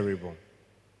is terrible.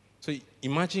 So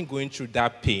imagine going through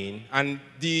that pain, and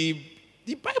the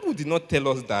Bible did not tell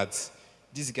us that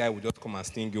this guy would just come and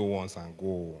sting you once and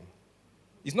go.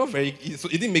 It's not very. It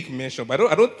didn't make mention, but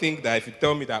I don't think that if you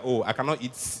tell me that I cannot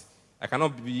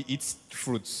eat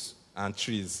fruits and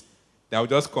trees, that will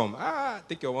just come.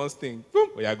 Take your one sting,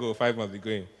 boom, go 5 months be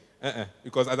going.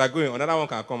 Because as I go in, another one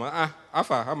can come.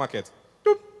 Alpha, how market?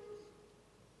 Boom.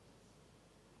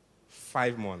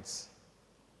 5 months.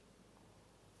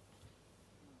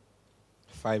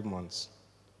 5 months.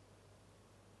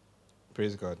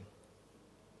 Praise God.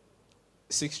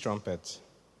 6 trumpets.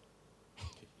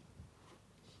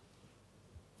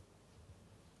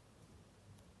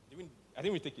 I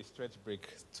think we take a stretch break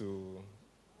to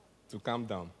calm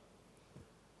down.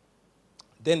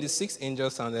 Then the 6th angel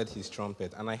sounded his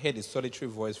trumpet, and I heard a solitary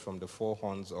voice from the 4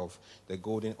 horns of the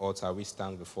golden altar which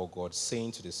stands before God,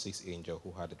 saying to the 6th angel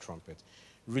who had the trumpet,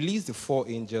 "Release the 4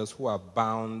 angels who are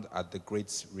bound at the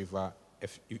great river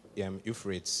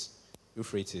Euphrates.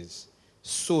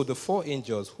 So the 4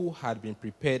 angels who had been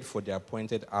prepared for the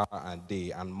appointed hour and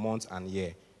day and month and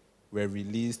year were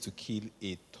released to kill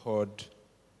a third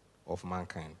of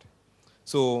mankind."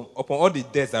 So upon all the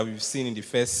deaths that we've seen in the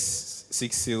first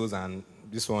 6 seals and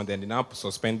this one, then they now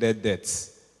suspended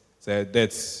deaths. So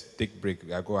deaths take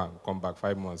break. I go and come back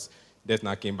 5 months. Death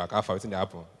now came back. After everything that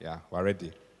happened, we're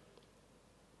ready.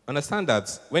 Understand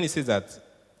that when it says that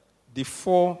the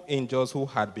 4 angels who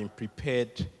had been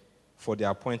prepared for the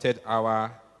appointed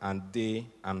hour and day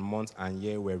and month and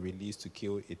year were released to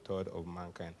kill a third of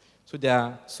mankind. So there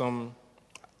are some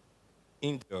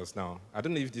angels now. I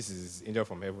don't know if this is angel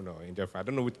from heaven or angel from, I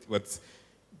don't know what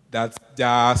that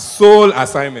their sole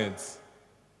assignment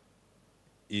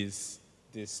is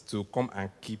this, to come and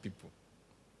kill people.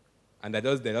 And they're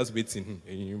just waiting.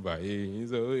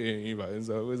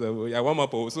 One more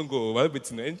will soon go.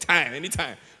 Waiting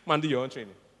anytime. Man, do your own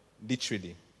training.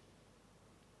 Literally.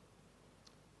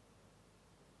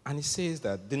 And it says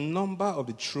that the number of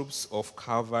the troops of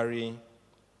cavalry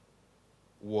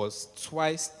was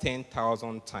twice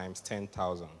 10,000 times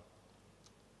 10,000.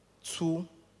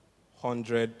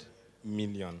 200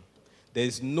 million. There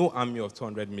is no army of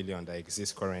 200 million that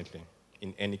exists currently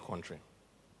in any country.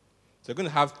 So you're going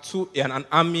to have an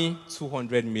army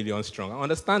 200 million strong. I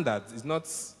understand that it's not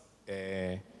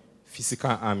a physical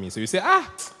army. So you say,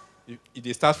 if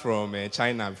they start from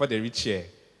China, before they reach here,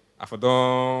 I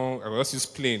will just use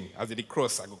plane. As they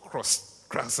cross, I go cross,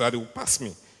 so they will pass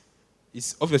me.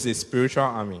 It's obviously a spiritual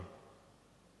army.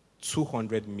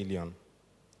 200 million.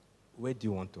 Where do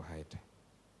you want to hide?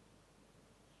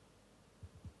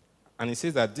 And it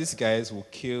says that these guys will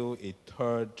kill a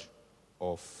third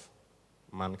of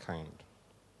mankind.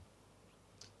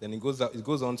 Then it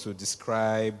goes on to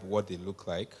describe what they look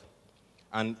like.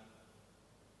 And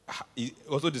it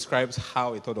also describes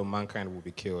how a third of mankind will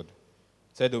be killed.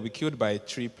 It said they'll be killed by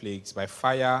 3 plagues, by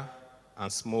fire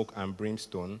and smoke and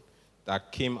brimstone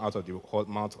that came out of the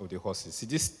mouth of the horses. See,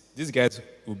 these guys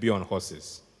will be on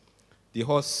horses. The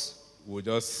horse will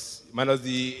just, minus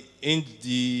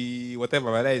the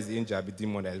whatever, whether it's the angel or the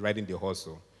demon that is riding the horse.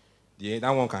 So that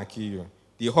one can kill you.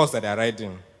 The horse that they're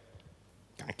riding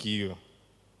can kill you.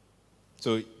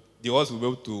 So the horse will be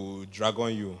able to drag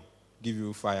on you, give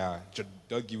you fire, just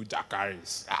give you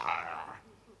Jackaries.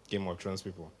 Game of Thrones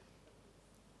people.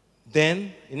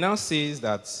 Then it now says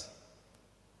that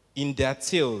in their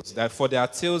tails, that for their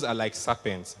tails are like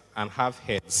serpents and have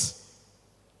heads,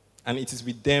 and it is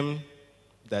with them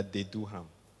that they do harm.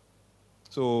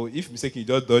 So if mistakenly you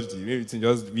just dodge maybe it's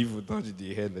just weave dodge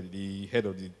the head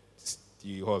of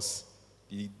the horse.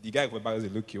 The guy from back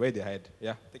is look you, where they hide?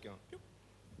 Yeah, take it on.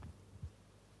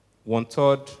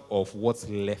 1/3 of what's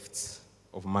left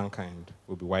of mankind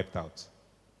will be wiped out.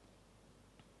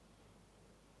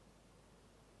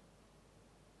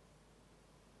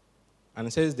 And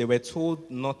it says they were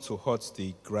told not to hurt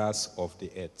the grass of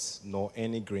the earth, nor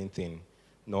any green thing,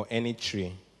 nor any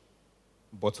tree,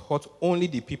 but hurt only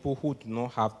the people who do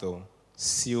not have the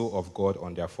seal of God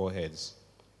on their foreheads.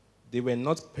 They were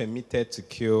not permitted to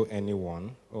kill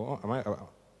anyone. Oh, I'm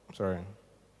sorry.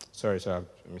 Sorry, I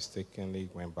mistakenly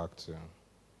went back to.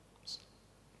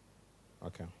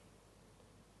 Okay.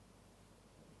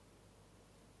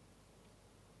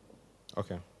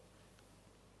 Okay.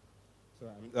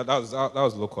 So that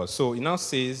was locust. So it now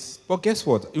says, but guess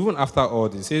what? Even after all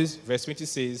this, verse 20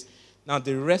 says, now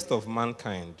the rest of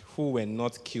mankind who were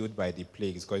not killed by the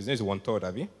plagues, because it's 1/3,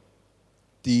 have you?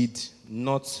 Did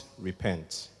not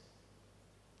repent,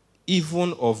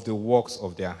 even of the works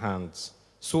of their hands,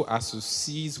 so as to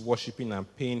cease worshipping and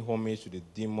paying homage to the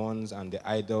demons and the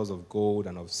idols of gold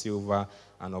and of silver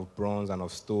and of bronze and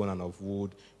of stone and of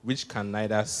wood, which can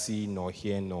neither see nor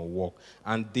hear nor walk.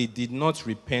 And they did not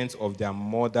repent of their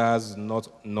murders,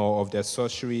 nor of their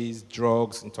sorceries,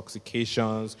 drugs,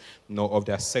 intoxications, nor of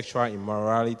their sexual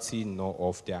immorality, nor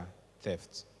of their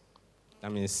theft.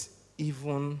 That means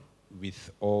even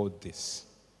with all this,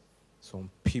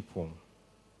 some people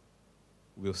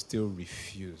will still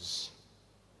refuse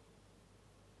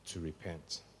to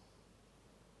repent.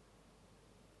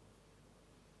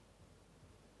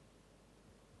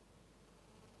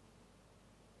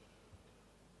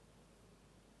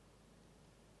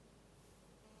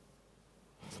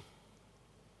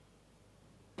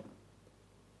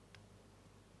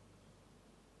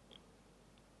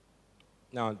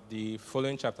 Now, the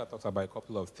following chapter talks about a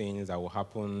couple of things that will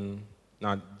happen.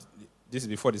 Now, this is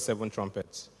before the 7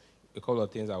 trumpets. A couple of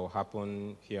things that will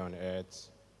happen here on earth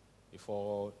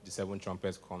before the 7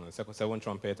 trumpets come. The second 7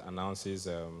 trumpet announces,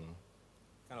 kind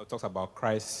of talks about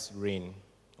Christ's reign,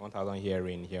 1,000 year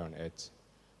reign here on earth.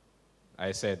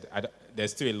 I said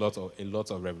there's still a lot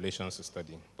of revelations to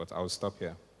study, but I'll stop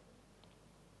here.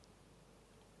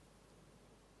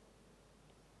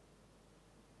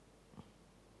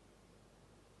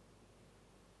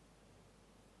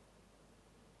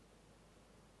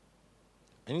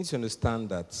 I need to understand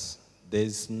that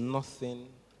there's nothing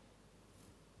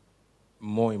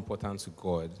more important to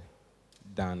God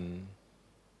than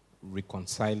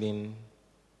reconciling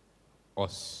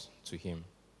us to Him.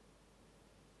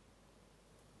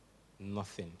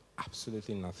 Nothing.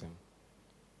 Absolutely nothing.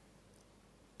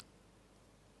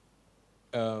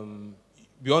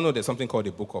 We all know there's something called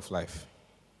the Book of Life.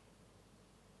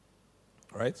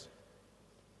 Right?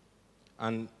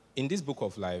 And in this Book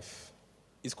of Life,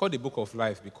 it's called the Book of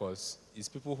Life because it's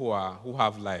people who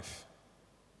have life.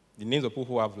 The names of people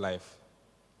who have life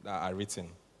that are written.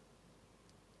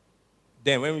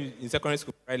 Then when we in secondary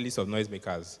school write a list of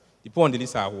noisemakers, the people on the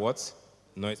list are what?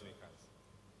 Noisemakers.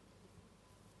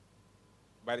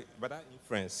 By that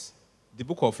inference, the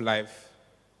Book of Life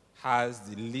has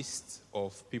the list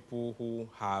of people who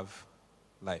have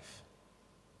life.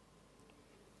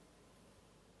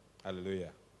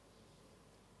 Hallelujah.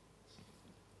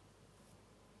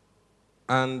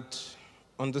 And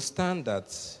understand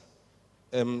that,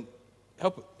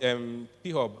 P-Hub,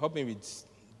 help me with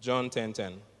John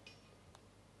 10:10.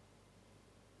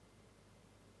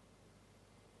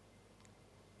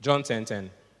 John 10:10.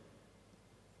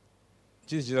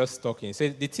 Jesus talking. He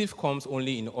says, the thief comes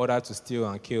only in order to steal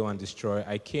and kill and destroy.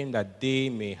 I came that they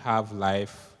may have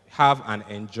life, have and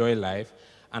enjoy life,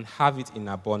 and have it in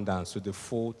abundance to the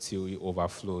full till it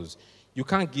overflows. You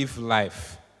can't give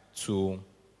life to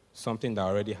something that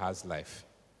already has life.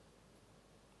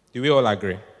 Do we all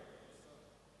agree?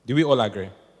 Do we all agree?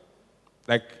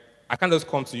 Like, I can't just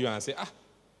come to you and say,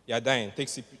 you're dying. Take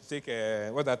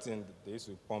what's that thing they used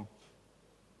to pump?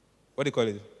 What do you call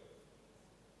it?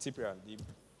 Cyprian,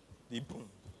 the boom.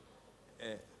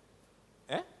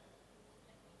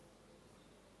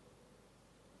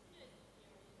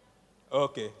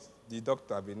 Okay, the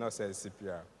doctor will not say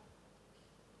CPR.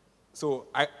 So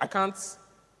I can't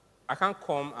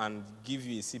come and give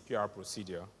you a CPR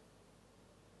procedure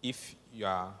if you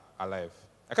are alive.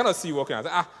 I cannot see you walking and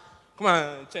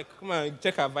say, come on,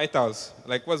 check our vitals.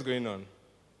 Like, what's going on?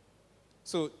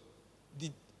 So,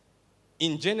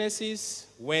 in Genesis,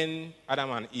 when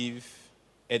Adam and Eve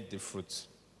ate the fruit,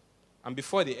 and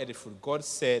before they ate the fruit, God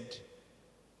said,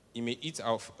 you may eat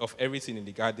of everything in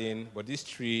the garden, but this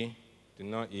tree, do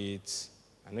not eat.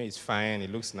 I know it's fine,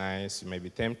 it looks nice, you may be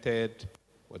tempted,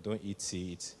 but don't eat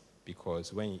it,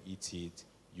 because when you eat it,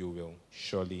 you will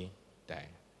surely die.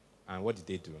 And what did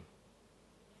they do?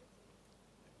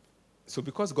 So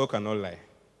because God cannot lie,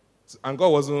 and God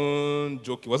wasn't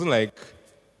joking, it wasn't like,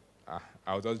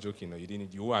 I was just joking, no,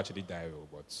 you will actually die,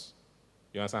 but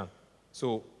you understand?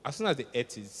 So as soon as they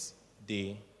ate it,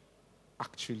 they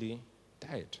actually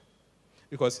died.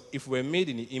 Because if we're made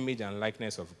in the image and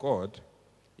likeness of God,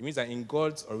 it means that in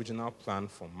God's original plan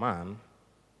for man,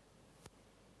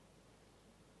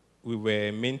 we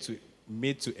were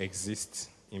made to exist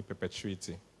in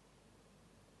perpetuity.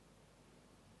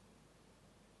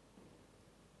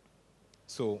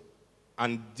 So,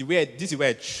 and this is where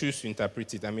I choose to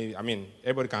interpret it. I mean,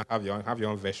 everybody can have your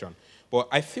own version. But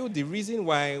I feel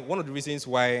one of the reasons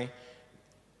why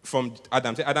from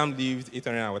Adam lived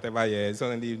 800 and whatever years,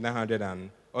 suddenly 900, and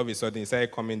all of a sudden he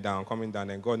started coming down,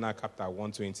 and God now capped at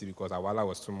 120 because our wala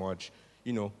was too much.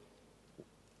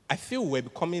 I feel we're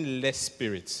becoming less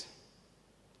spirit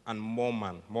and more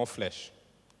man, more flesh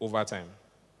over time.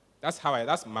 That's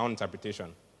my own interpretation.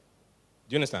 Do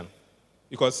you understand?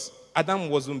 Because Adam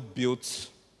wasn't built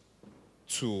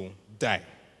to die.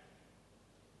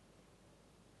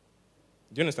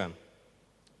 Do you understand?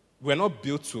 We're not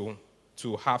built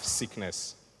to have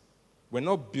sickness. We're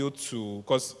not built to,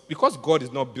 because God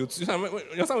is not built to,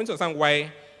 you understand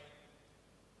why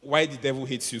the devil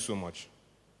hates you so much?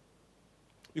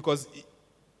 Because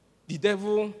the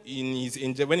devil,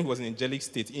 when he was in angelic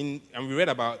state, and we read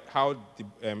about how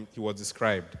he was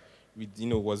described,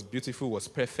 was beautiful, was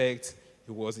perfect,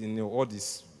 he was all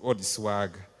this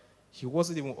swag. He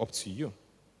wasn't even up to you.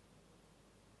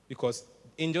 Because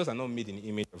angels are not made in the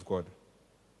image of God.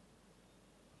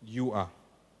 You are.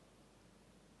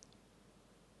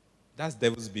 That's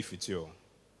devil's beef with you,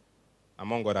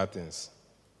 among other things.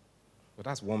 But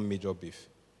that's one major beef.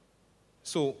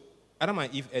 So, Adam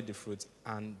and Eve ate the fruit,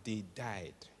 and they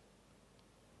died.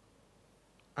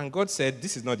 And God said,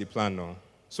 this is not the plan now.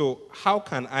 So, how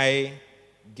can I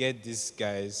get these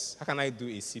guys, how can I do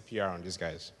a CPR on these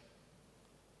guys?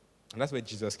 And that's where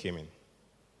Jesus came in.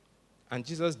 And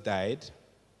Jesus died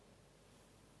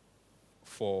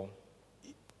for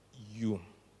you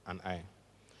and I.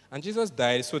 And Jesus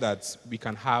died so that we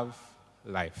can have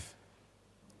life.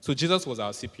 So Jesus was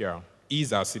our CPR,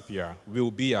 is our CPR,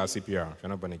 will be our CPR if you're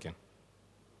not born again.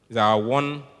 It's our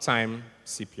one-time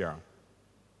CPR.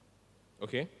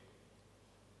 Okay?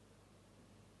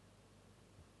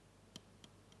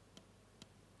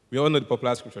 We all know the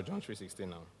popular scripture, John 3:16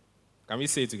 now. Can we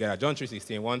say it together? John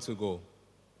 3:16, 1, 2, go.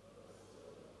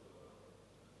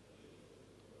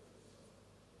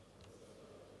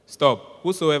 Stop.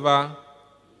 Whosoever,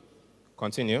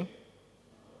 continue.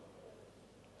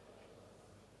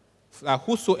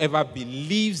 Whosoever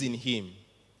believes in him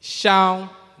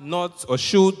shall not or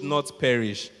should not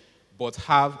perish, but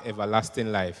have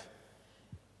everlasting life.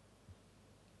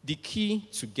 The key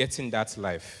to getting that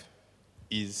life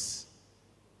is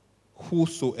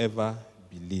whosoever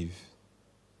believe,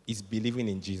 is believing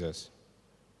in Jesus,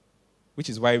 which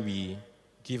is why we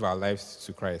give our lives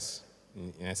to Christ,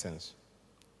 in essence.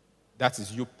 That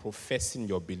is you professing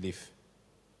your belief.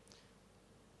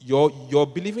 Your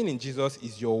believing in Jesus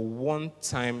is your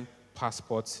one-time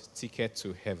passport ticket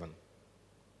to heaven.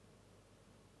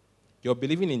 Your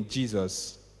believing in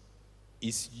Jesus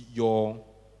is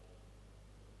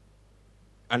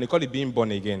and they call it being born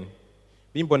again.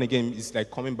 Being born again is like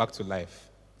coming back to life.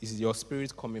 It's your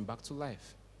spirit coming back to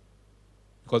life.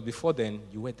 Because before then,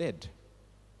 you were dead.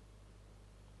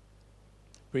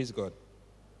 Praise God.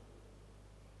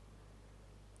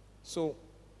 So,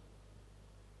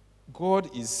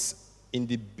 God is in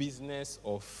the business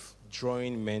of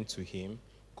drawing men to him.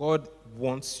 God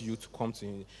wants you to come to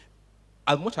him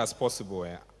as much as possible.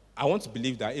 I want to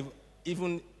believe that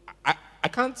I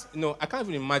can't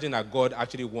even imagine that God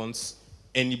actually wants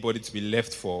anybody to be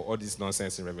left for all this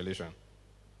nonsense in Revelation.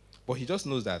 But he just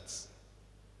knows that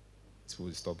people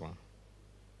will stop on.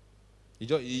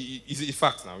 It's a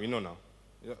fact now, we know now.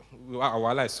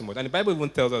 Our life is so much. And the Bible even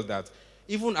tells us that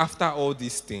even after all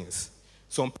these things,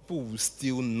 some people will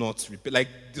still not repent. Like,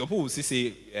 some people will still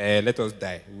say, let us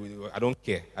die. I don't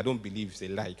care. I don't believe. It's a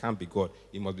lie. It can't be God.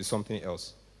 It must be something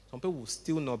else. Some people will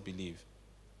still not believe.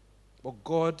 But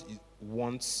God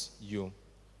wants you.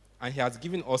 And He has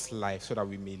given us life so that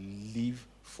we may live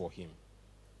for Him.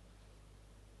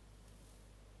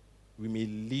 We may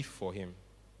live for Him.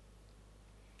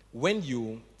 When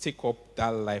you take up that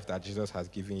life that Jesus has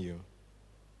given you,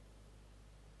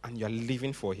 and you're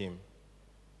living for Him,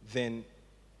 then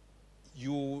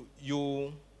you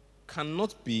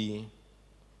cannot let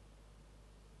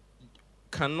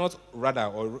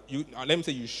me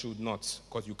say you should not,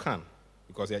 because you can,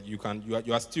 because you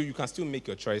can still make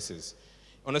your choices.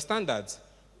 Understand that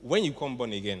when you come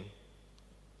born again,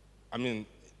 I mean,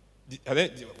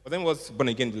 then was born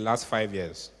again in the last 5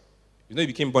 years. You know you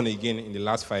became born again in the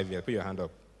last 5 years. Put your hand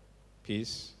up.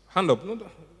 Peace. Hand up.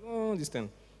 No, this thing.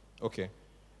 Okay.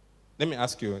 Let me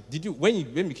ask you, when you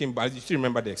became born, you still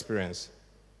remember the experience?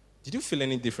 Did you feel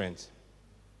any different?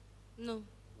 No.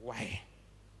 Why?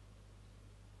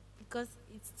 Because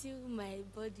it's still my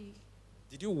body.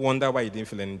 Did you wonder why you didn't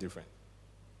feel any different?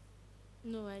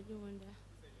 No, I don't wonder.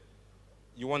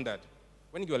 You wondered?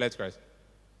 When did you elect Christ?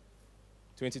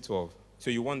 2012. So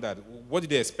you wondered, what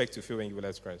did you expect to feel when you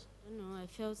elect Christ? I don't know, I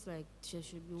felt like there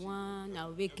should be one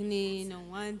awakening and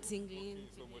one tingling.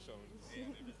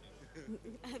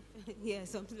 Yeah,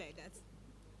 something like that.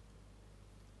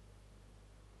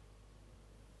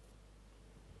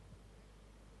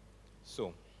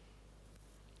 So,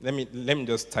 let me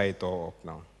just tie it all up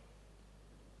now.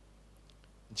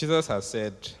 Jesus has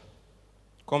said,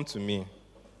 come to me.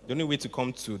 The only way to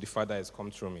come to the Father is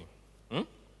come through me.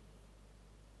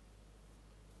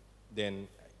 Then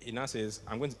he now says,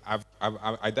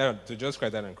 I died to just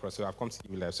Christ died on the cross, so I've come to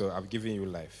give you life, so I've given you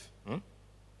life.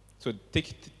 So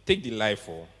take the life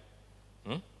for.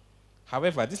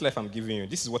 However, this life I'm giving you,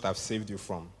 this is what I've saved you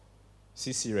from.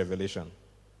 CC Revelation.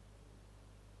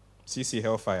 CC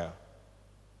Hellfire.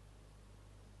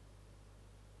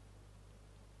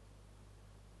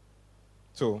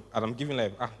 So, as I'm giving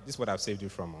life, this is what I've saved you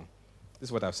from. This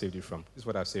is what I've saved you from. This is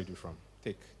what I've saved you from.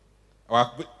 Take.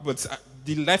 But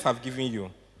the life I've given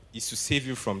you is to save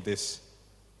you from this.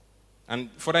 And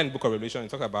further in the book of Revelation, it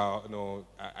talks about,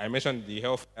 I mentioned the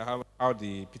hell, how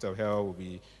the pit of hell will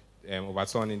be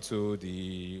overturned into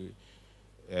the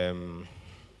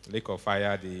lake of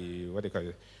fire, what they call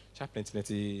it,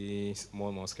 plenty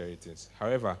more scary things.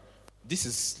 However, this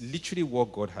is literally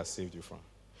what God has saved you from.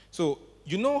 So,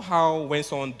 you know how when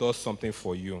someone does something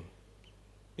for you,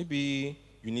 maybe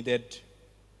you needed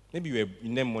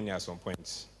money at some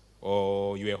point,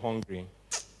 or you were hungry.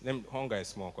 Hunger is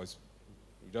small because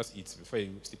you just eat before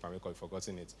you sleep and wake up, you've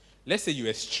forgotten it. Let's say you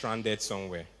were stranded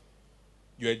somewhere.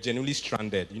 You were genuinely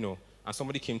stranded, and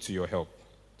somebody came to your help.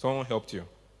 Someone helped you.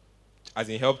 As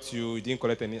in helped you didn't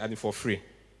collect anything for free.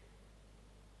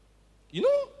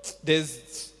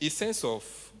 There's a sense of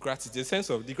gratitude,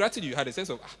 the gratitude you had, a sense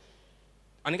of,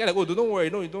 and the guy like, don't worry,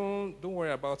 don't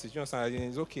worry about it. You understand?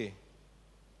 It's okay.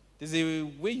 There's a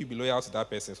way you be loyal to that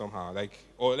person somehow.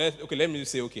 Let me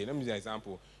say an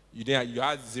example. You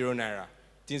had 0 naira.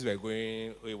 Things were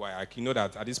going haywire. You know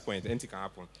that at this point anything can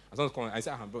happen. As long as I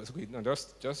said, bro, it's okay. No,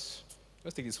 just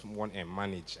take this 1M,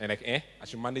 manage. And I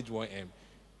should manage 1M.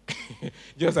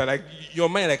 Just like your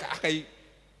mind, like,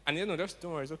 and just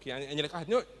don't worry, it's okay. And you're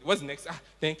like, what's next?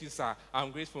 Thank you, sir. I'm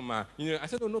grateful, man. I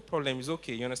said, no problem, it's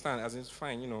okay. You understand? As in, it's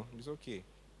fine, it's okay.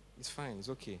 It's fine, it's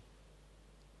okay.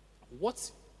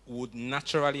 What would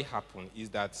naturally happen is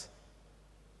that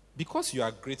because you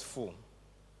are grateful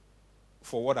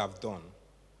for what I've done,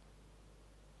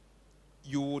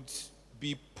 you would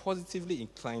be positively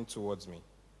inclined towards me.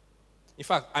 In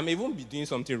fact, I may even be doing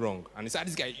something wrong. And it's like,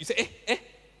 this guy, you say,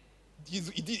 he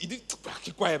did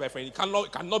keep quiet, my friend. It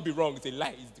cannot be wrong. It's a lie.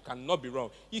 It cannot be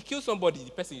wrong. He killed somebody,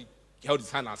 the person held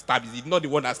his hand and stabbed. He's not the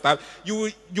one that stabbed.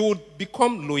 You would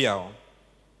become loyal.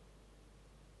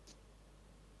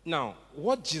 Now,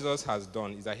 what Jesus has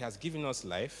done is that he has given us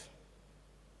life,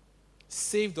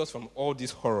 saved us from all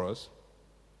these horrors.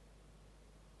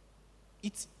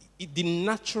 The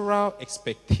natural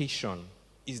expectation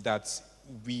is that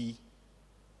we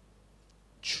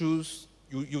choose,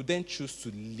 you then choose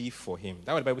to live for him.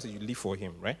 That's what the Bible says, you live for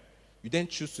him, right? You then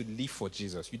choose to live for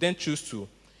Jesus. You then choose to,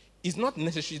 it's not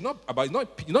necessary,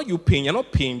 it's not you paying, you're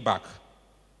not paying back.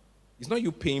 It's not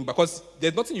you paying back, because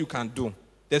there's nothing you can do.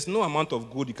 There's no amount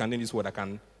of good you can do in this world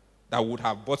that would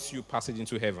have bought you passage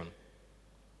into heaven. Do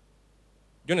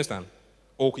you understand?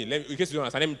 Okay, in case you don't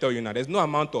understand, let me tell you now. There's no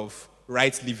amount of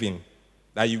right living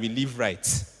that you will live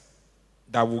right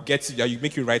that will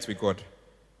make you right with God.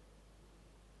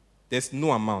 There's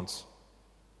no amount.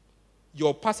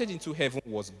 Your passage into heaven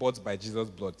was bought by Jesus'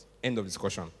 blood. End of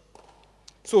discussion.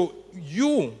 So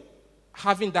you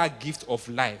having that gift of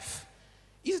life,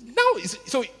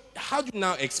 so how do you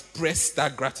now express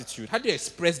that gratitude? How do you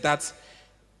express that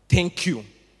thank you,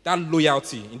 that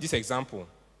loyalty in this example?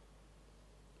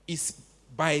 Is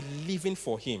by living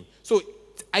for him. So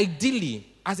ideally,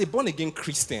 as a born-again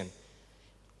Christian,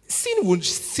 sin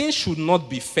should not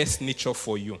be first nature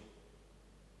for you.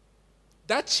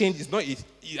 That change is not,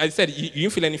 I said, you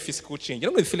don't feel any physical change.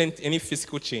 You're not going to feel any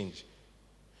physical change.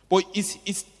 But it's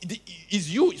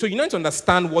you, so you need to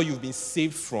understand what you've been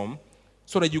saved from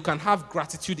so that you can have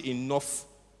gratitude enough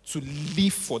to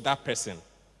live for that person.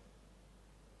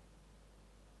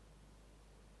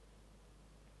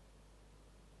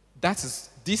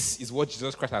 This is what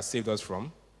Jesus Christ has saved us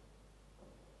from.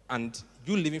 And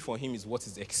you living for him is what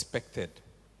is expected.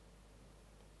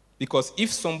 Because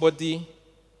if somebody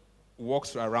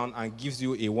walks around and gives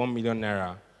you a 1 million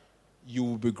naira, you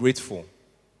will be grateful.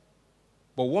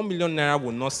 But 1 million naira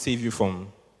will not save you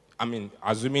from,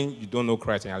 assuming you don't know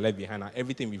Christ and you're left behind and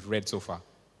everything we've read so far.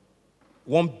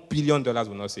 $1 billion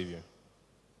will not save you.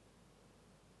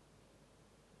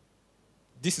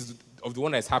 This is of the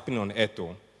one that's happening on earth,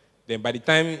 though. Then by the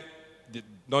time,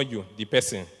 not you, the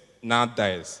person now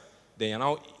dies, then you're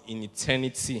now in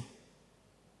eternity,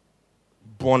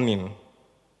 burning,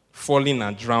 falling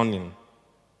and drowning.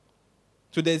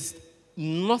 So there's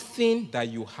nothing that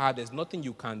you had, there's nothing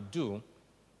you can do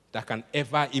that can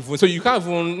ever even, so you can't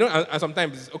even, and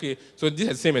sometimes, okay, so this is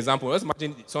the same example. Let's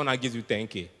imagine someone gives you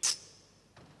 10K.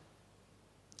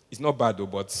 It's not bad though,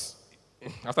 but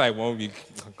after like 1 week,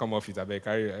 come off it, I beg,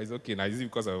 carry it's okay. Now, is it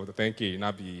because of the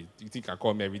 10K? You think I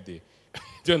call me every day?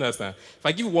 Do you understand? If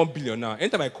I give you 1 billion now,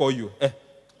 anytime I call you,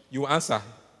 you answer.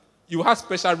 You have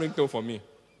special ringtone for me.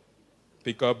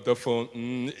 Pick up the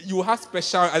phone. You have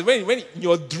special, when in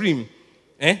your dream,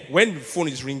 when the phone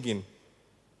is ringing,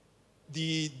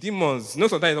 the demons,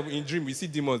 sometimes in dream we see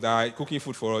demons that are cooking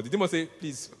food for us. The demons say,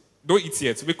 please, don't eat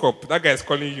yet, wake up. That guy is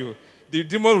calling you. The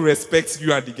demon respects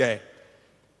you and the guy.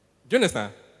 Do you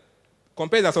understand?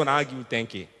 Compare that one, I'll give you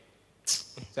 10K.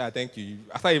 Say, thank you.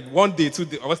 After 1 day, 2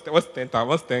 days, what's 10,000?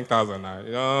 What's 10,000 now?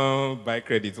 You don't buy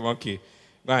credit, 1K.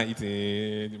 Go and eat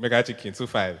a mega chicken,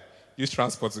 2.5. Use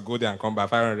transport to go there and come back,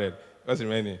 500. What's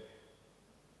remaining?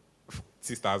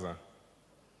 6,000.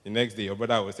 The next day, your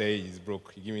brother will say he's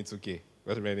broke. You give me 2K.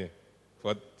 What's remaining?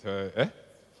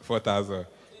 4,000.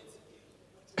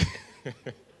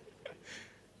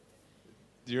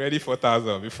 You ready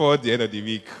 4,000 before the end of the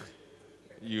week?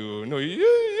 You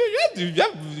have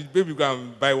to baby go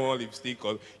and buy one lipstick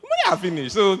or you money have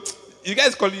finished. So you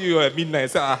guys calling you at midnight.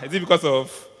 Say, is it because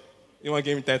of you want to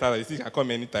give me 10,000? You think I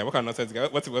come anytime? What kind of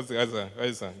nonsense? What's the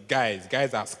answer?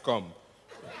 Guys are scum.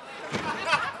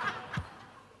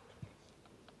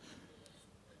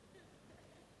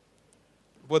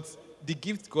 But the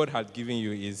gift God had given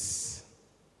you is,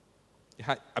 you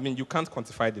can't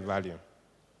quantify the value.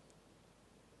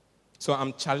 So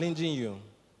I'm challenging you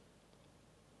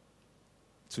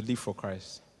to live for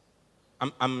Christ.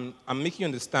 I'm making you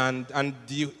understand, and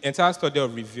the entire study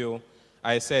of Reveal,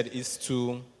 I said, is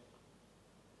to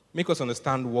make us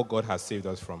understand what God has saved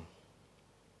us from.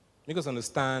 Make us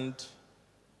understand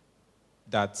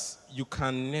that you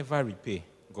can never repay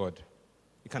God.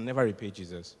 You can never repay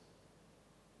Jesus.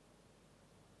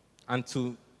 And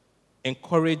to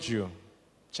encourage you,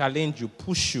 challenge you,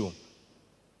 push you,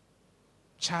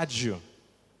 charge you,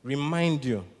 remind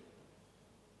you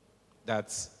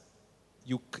that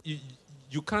you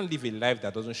can't live a life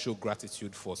that doesn't show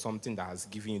gratitude for something that has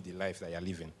given you the life that you're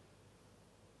living.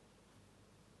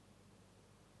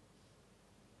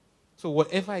 So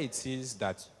whatever it is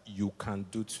that you can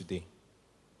do today,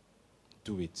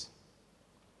 do it.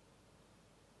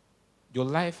 Your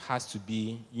life has to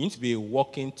be, you need to be a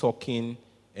walking, talking,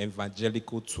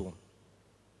 evangelical tool.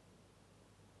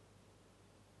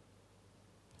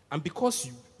 And because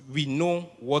we know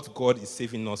what God is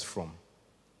saving us from,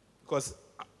 because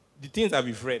the things that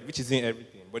we've read, which isn't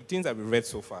everything, but the things that we've read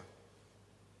so far,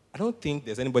 I don't think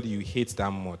there's anybody you hate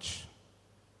that much.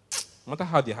 No matter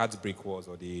how the heartbreak was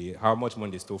or how much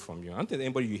money they stole from you, I don't think there's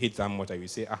anybody you hate that much that you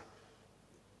say,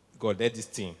 God, let this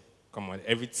thing, come on,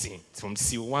 everything, from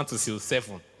seal 1 to seal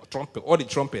 7, or trumpet, all the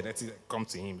trumpet, let it come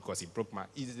to him because he broke my...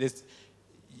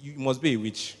 You must be a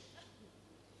witch.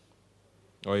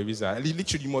 Or a wizard.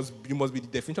 Literally, you must be the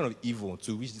definition of evil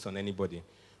to wish this on anybody.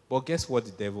 But guess what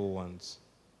the devil wants?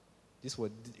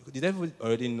 The devil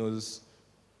already knows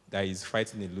that he's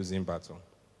fighting a losing battle.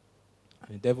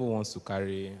 And the devil wants to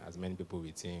carry as many people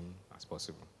with him as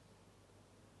possible.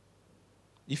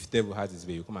 If the devil has his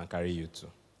way, he'll come and carry you too.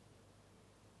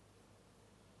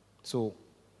 So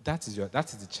that is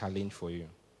the challenge for you.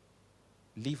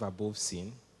 Live above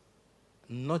sin.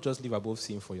 not just live above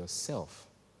sin for yourself,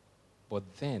 but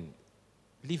then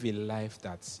live a life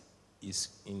that is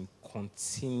in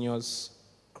continuous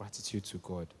gratitude to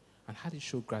God. And how do you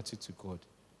show gratitude to God?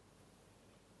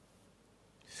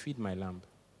 Feed my lamb.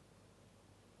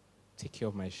 Take care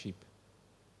of my sheep.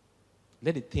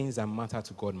 Let the things that matter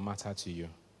to God matter to you.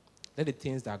 Let the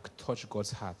things that touch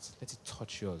God's heart, let it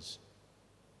touch yours.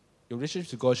 Your relationship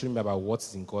to God shouldn't be about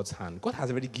what's in God's hand. God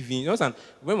has already given you. And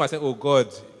when we say, oh,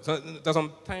 God,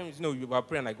 sometimes, you are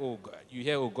praying like, oh, God, you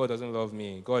hear, oh, God doesn't love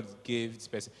me. God gave this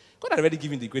person. God has already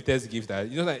given the greatest gift.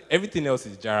 That, everything else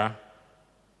is Jara.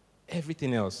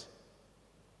 Everything else.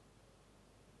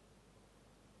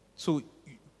 So,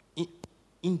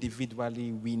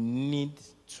 individually, we need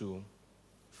to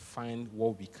find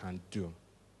what we can do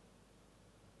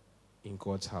in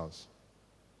God's house.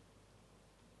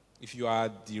 If you are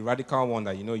the radical one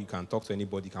that you can talk to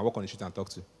anybody, you can walk on the street and talk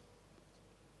to,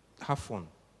 have fun.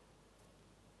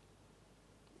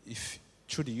 If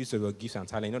through the use of your gifts and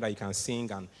talent, you know that you can sing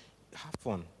and have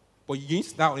fun. But you need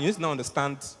to now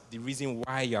understand the reason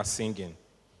why you are singing.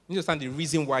 You need to understand the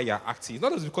reason why you are acting. It's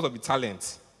not just because of the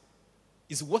talent.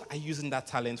 It's what are you using that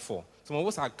talent for? Some of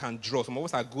us can draw. Some of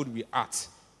us are good with art.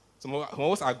 Some of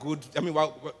us are good.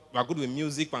 We're good with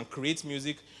music and create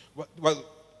music. We're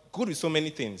good with so many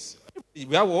things.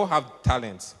 We all have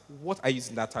talents. What are you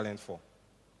using that talent for?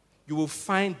 You will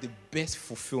find the best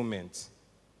fulfillment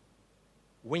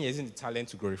when you're using the talent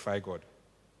to glorify God.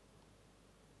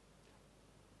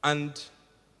 And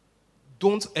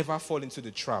don't ever fall into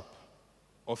the trap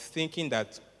of thinking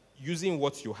that using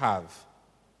what you have,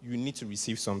 you need to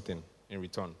receive something in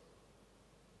return.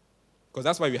 Because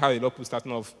that's why we have a lot of people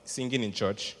starting off singing in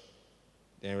church.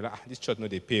 Then we're like, this church, no,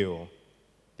 they pay.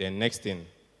 Then next thing,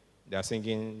 they're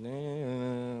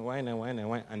singing, wine,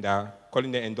 and they're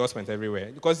calling their endorsement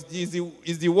everywhere. Because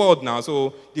it's the world now,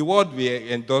 so the world will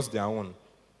endorse their own.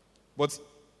 But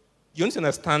you need to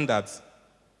understand that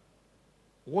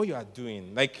what you are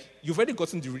doing, like we've already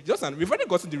gotten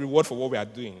the reward for what we are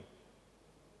doing.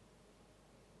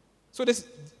 So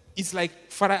it's like,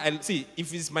 Father,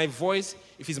 if it's my voice,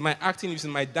 if it's my acting, if it's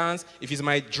my dance, if it's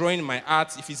my drawing, my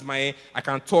art, if it's I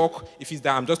can talk, if it's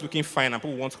that I'm just looking fine and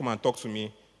people want to come and talk to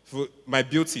me, for my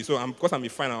beauty. So because I'm a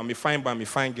fine boy, I'm a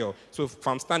fine girl. So if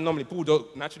I'm standing normally, people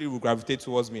naturally will gravitate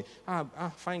towards me.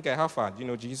 Fine guy, how far? Do you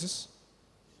know Jesus?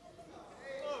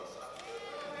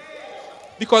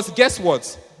 Because guess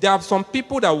what? There are some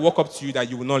people that walk up to you that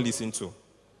you will not listen to,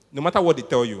 no matter what they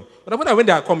tell you. But when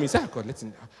they are coming, you say, God,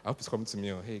 I hope he's coming to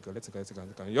me. Hey, God, let's go.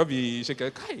 You'll be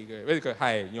shaking,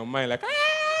 hi, in your mind, like,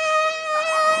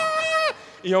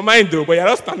 in your mind, though, but you're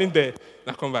not standing there.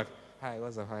 Now come back. Hi,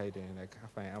 what's up? How are you doing? Like,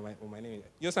 fine. My name is.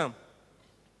 You know,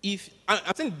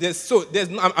 I think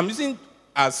I'm using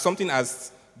as something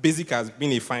as basic as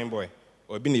being a fine boy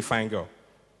or being a fine girl.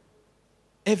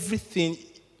 Everything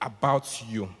about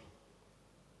you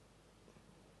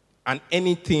and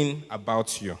anything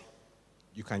about you,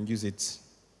 you can use it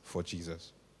for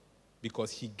Jesus.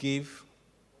 Because he gave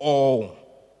all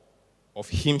of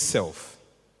himself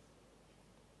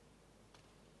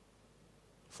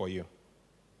for you.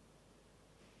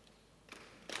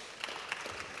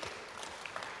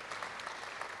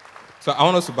 So I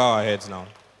want us to bow our heads now.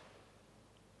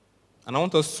 And I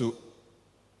want us to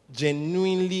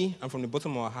genuinely and from the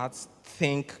bottom of our hearts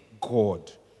thank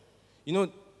God. You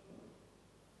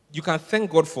can thank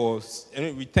God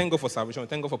we thank God for salvation, we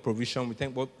thank God for provision,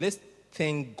 but let's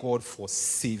thank God for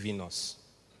saving us.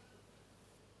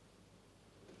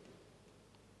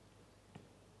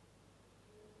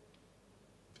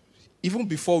 Even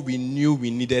before we knew we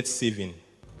needed saving.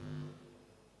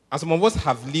 And some of us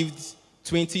have lived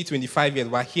 20, 25 years,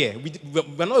 we're here.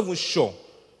 We're not even sure.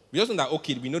 We just know that,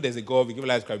 okay, we know there's a God, we give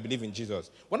life to Christ, we believe in Jesus.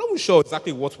 We're not even sure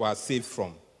exactly what we are saved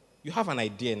from. You have an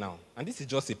idea now, and this is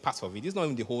just a part of it. This is not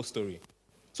even the whole story.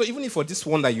 So even if for this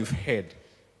one that you've heard,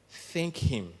 thank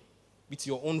him with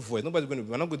your own voice. We're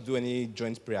not going to do any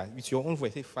joint prayer. With your own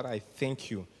voice, say, Father, I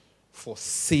thank you for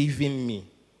saving me.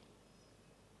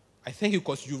 I thank you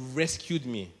because you rescued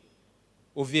me.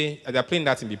 They're playing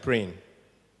that and be praying.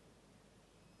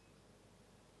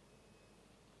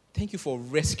 Thank you for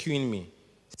rescuing me.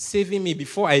 Saving me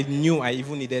before I knew I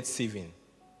even needed saving.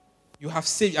 You have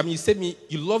saved, you saved me,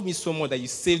 you love me so much that you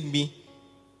saved me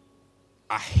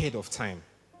ahead of time.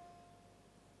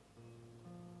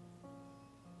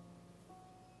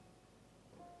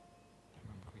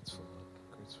 I'm grateful.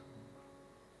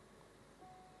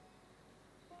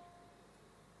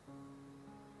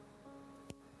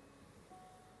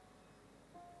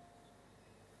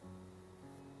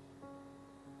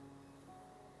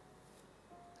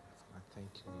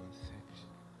 Thank you, Lord.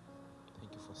 Thank you.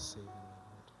 for saving me,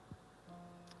 Lord.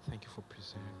 Thank you for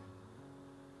preserving.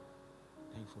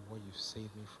 Thank you for what you've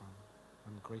saved me from.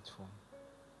 I'm grateful.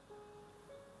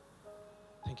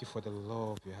 Thank you for the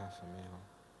love you have for me, Lord.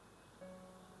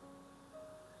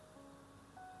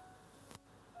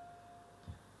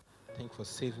 Thank you for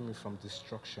saving me from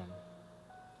destruction.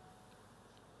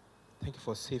 Thank you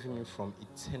for saving me from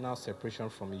eternal separation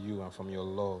from you and from your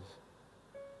love.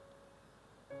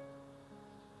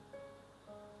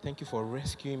 Thank you for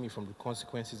rescuing me from the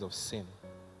consequences of sin.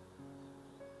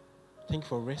 Thank you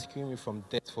for rescuing me from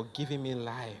death, for giving me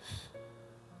life,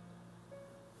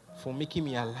 for making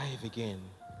me alive again.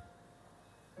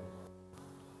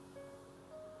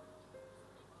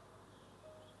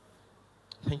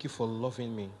 Thank you for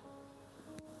loving me.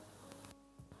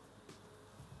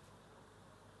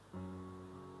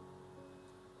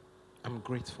 I'm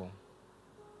grateful.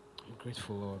 I'm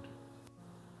grateful, Lord.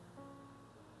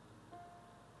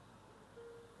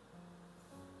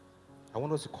 I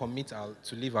want us to commit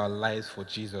to live our lives for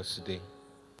Jesus today.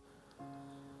 I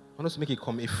want us to make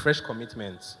a fresh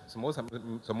commitment. Some of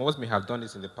us may have done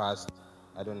this in the past.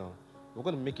 I don't know. We're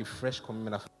going to make a fresh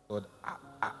commitment after God.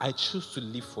 I choose to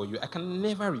live for you. I can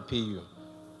never repay you.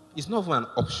 It's not even an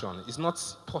option. It's not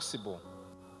possible.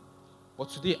 But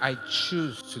today I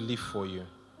choose to live for you.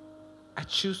 I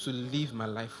choose to live my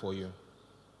life for you.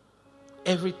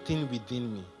 Everything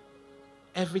within me,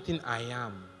 everything I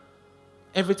am,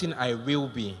 everything I will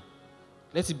be,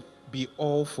 let it be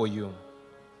all for you.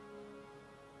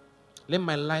 Let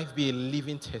my life be a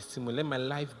living testimony. Let my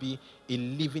life be a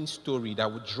living story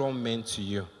that will draw men to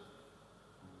you.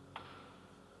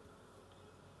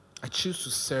 I choose to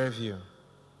serve you.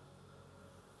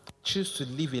 I choose to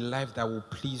live a life that will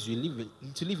please you.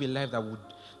 To live a life that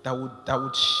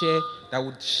would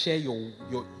share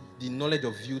the knowledge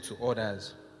of you to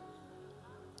others.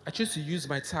 I choose to use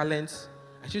my talents.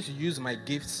 I choose to use my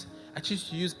gifts. I choose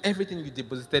to use everything you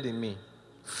deposited in me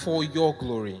for your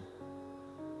glory.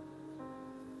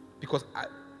 Because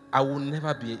I will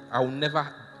never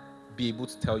be able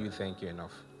to tell you thank you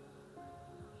enough.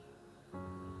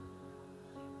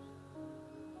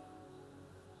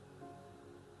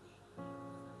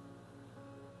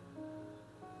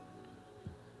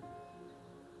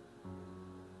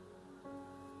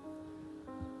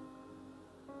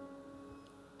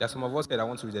 There are some of us here that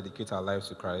want to rededicate our lives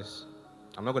to Christ.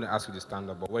 I'm not going to ask you to stand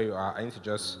up, but where you are, I need to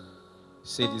just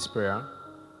say this prayer.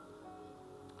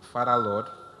 Father, Lord,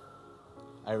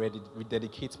 I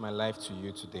rededicate my life to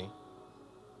you today.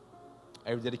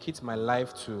 I rededicate my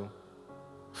life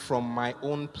from my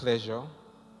own pleasure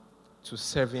to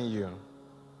serving you.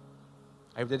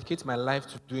 I rededicate my life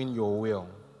to doing your will.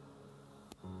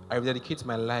 I rededicate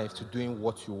my life to doing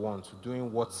what you want, to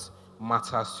doing what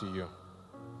matters to you.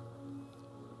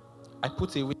 I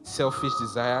put away selfish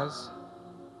desires.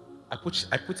 I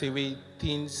put away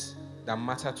things that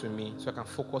matter to me so I can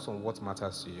focus on what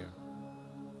matters to you.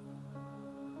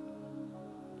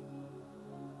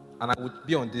 And I would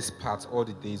be on this path all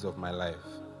the days of my life.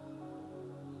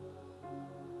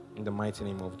 In the mighty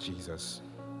name of Jesus.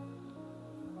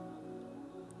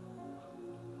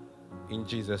 In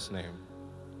Jesus' name.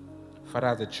 Father,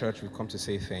 as a church, we've come to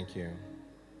say thank you.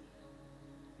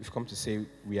 We've come to say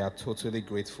we are totally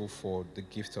grateful for the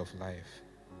gift of life.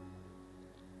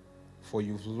 For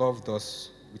you've loved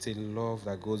us with a love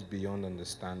that goes beyond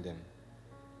understanding.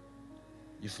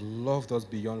 You've loved us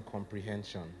beyond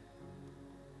comprehension.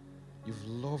 You've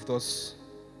loved us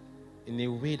in a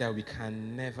way that we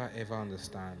can never ever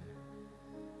understand.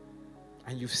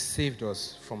 And you've saved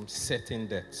us from certain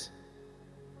death.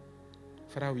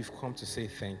 Father, we've come to say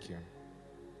thank you.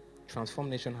 Transform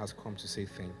Nation has come to say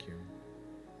thank you.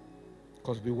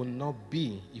 Because we will not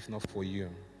be if not for you.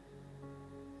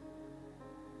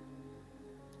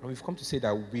 And we've come to say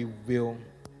that we will,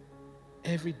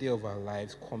 every day of our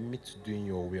lives, commit to doing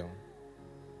your will.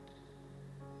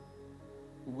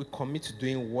 We commit to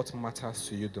doing what matters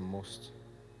to you the most.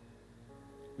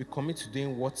 We commit to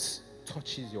doing what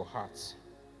touches your heart.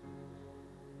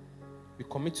 We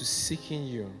commit to seeking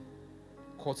you,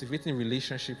 cultivating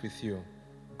relationship with you,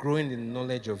 growing in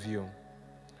knowledge of you.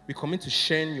 We commit to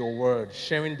sharing your word,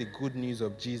 sharing the good news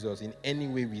of Jesus in any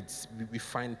way we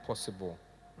find possible.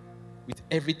 With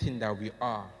everything that we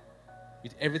are,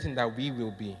 with everything that we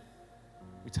will be,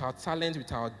 with our talents,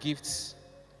 with our gifts,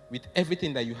 with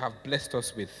everything that you have blessed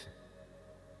us with.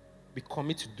 We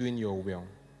commit to doing your will.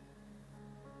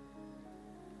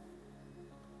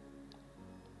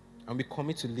 And we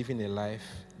commit to living a life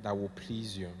that will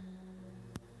please you.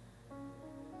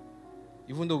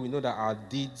 Even though we know that our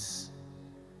deeds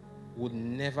would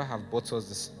never have bought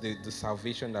us the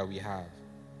salvation that we have.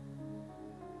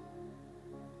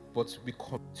 but we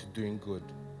commit to doing good.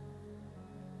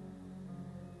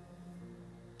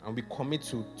 And we commit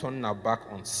to turning our back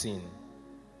on sin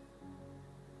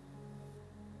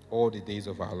all the days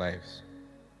of our lives.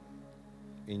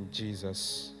 In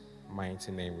Jesus'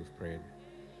 mighty name we've prayed.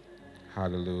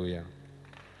 Hallelujah.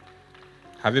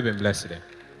 Have you been blessed today?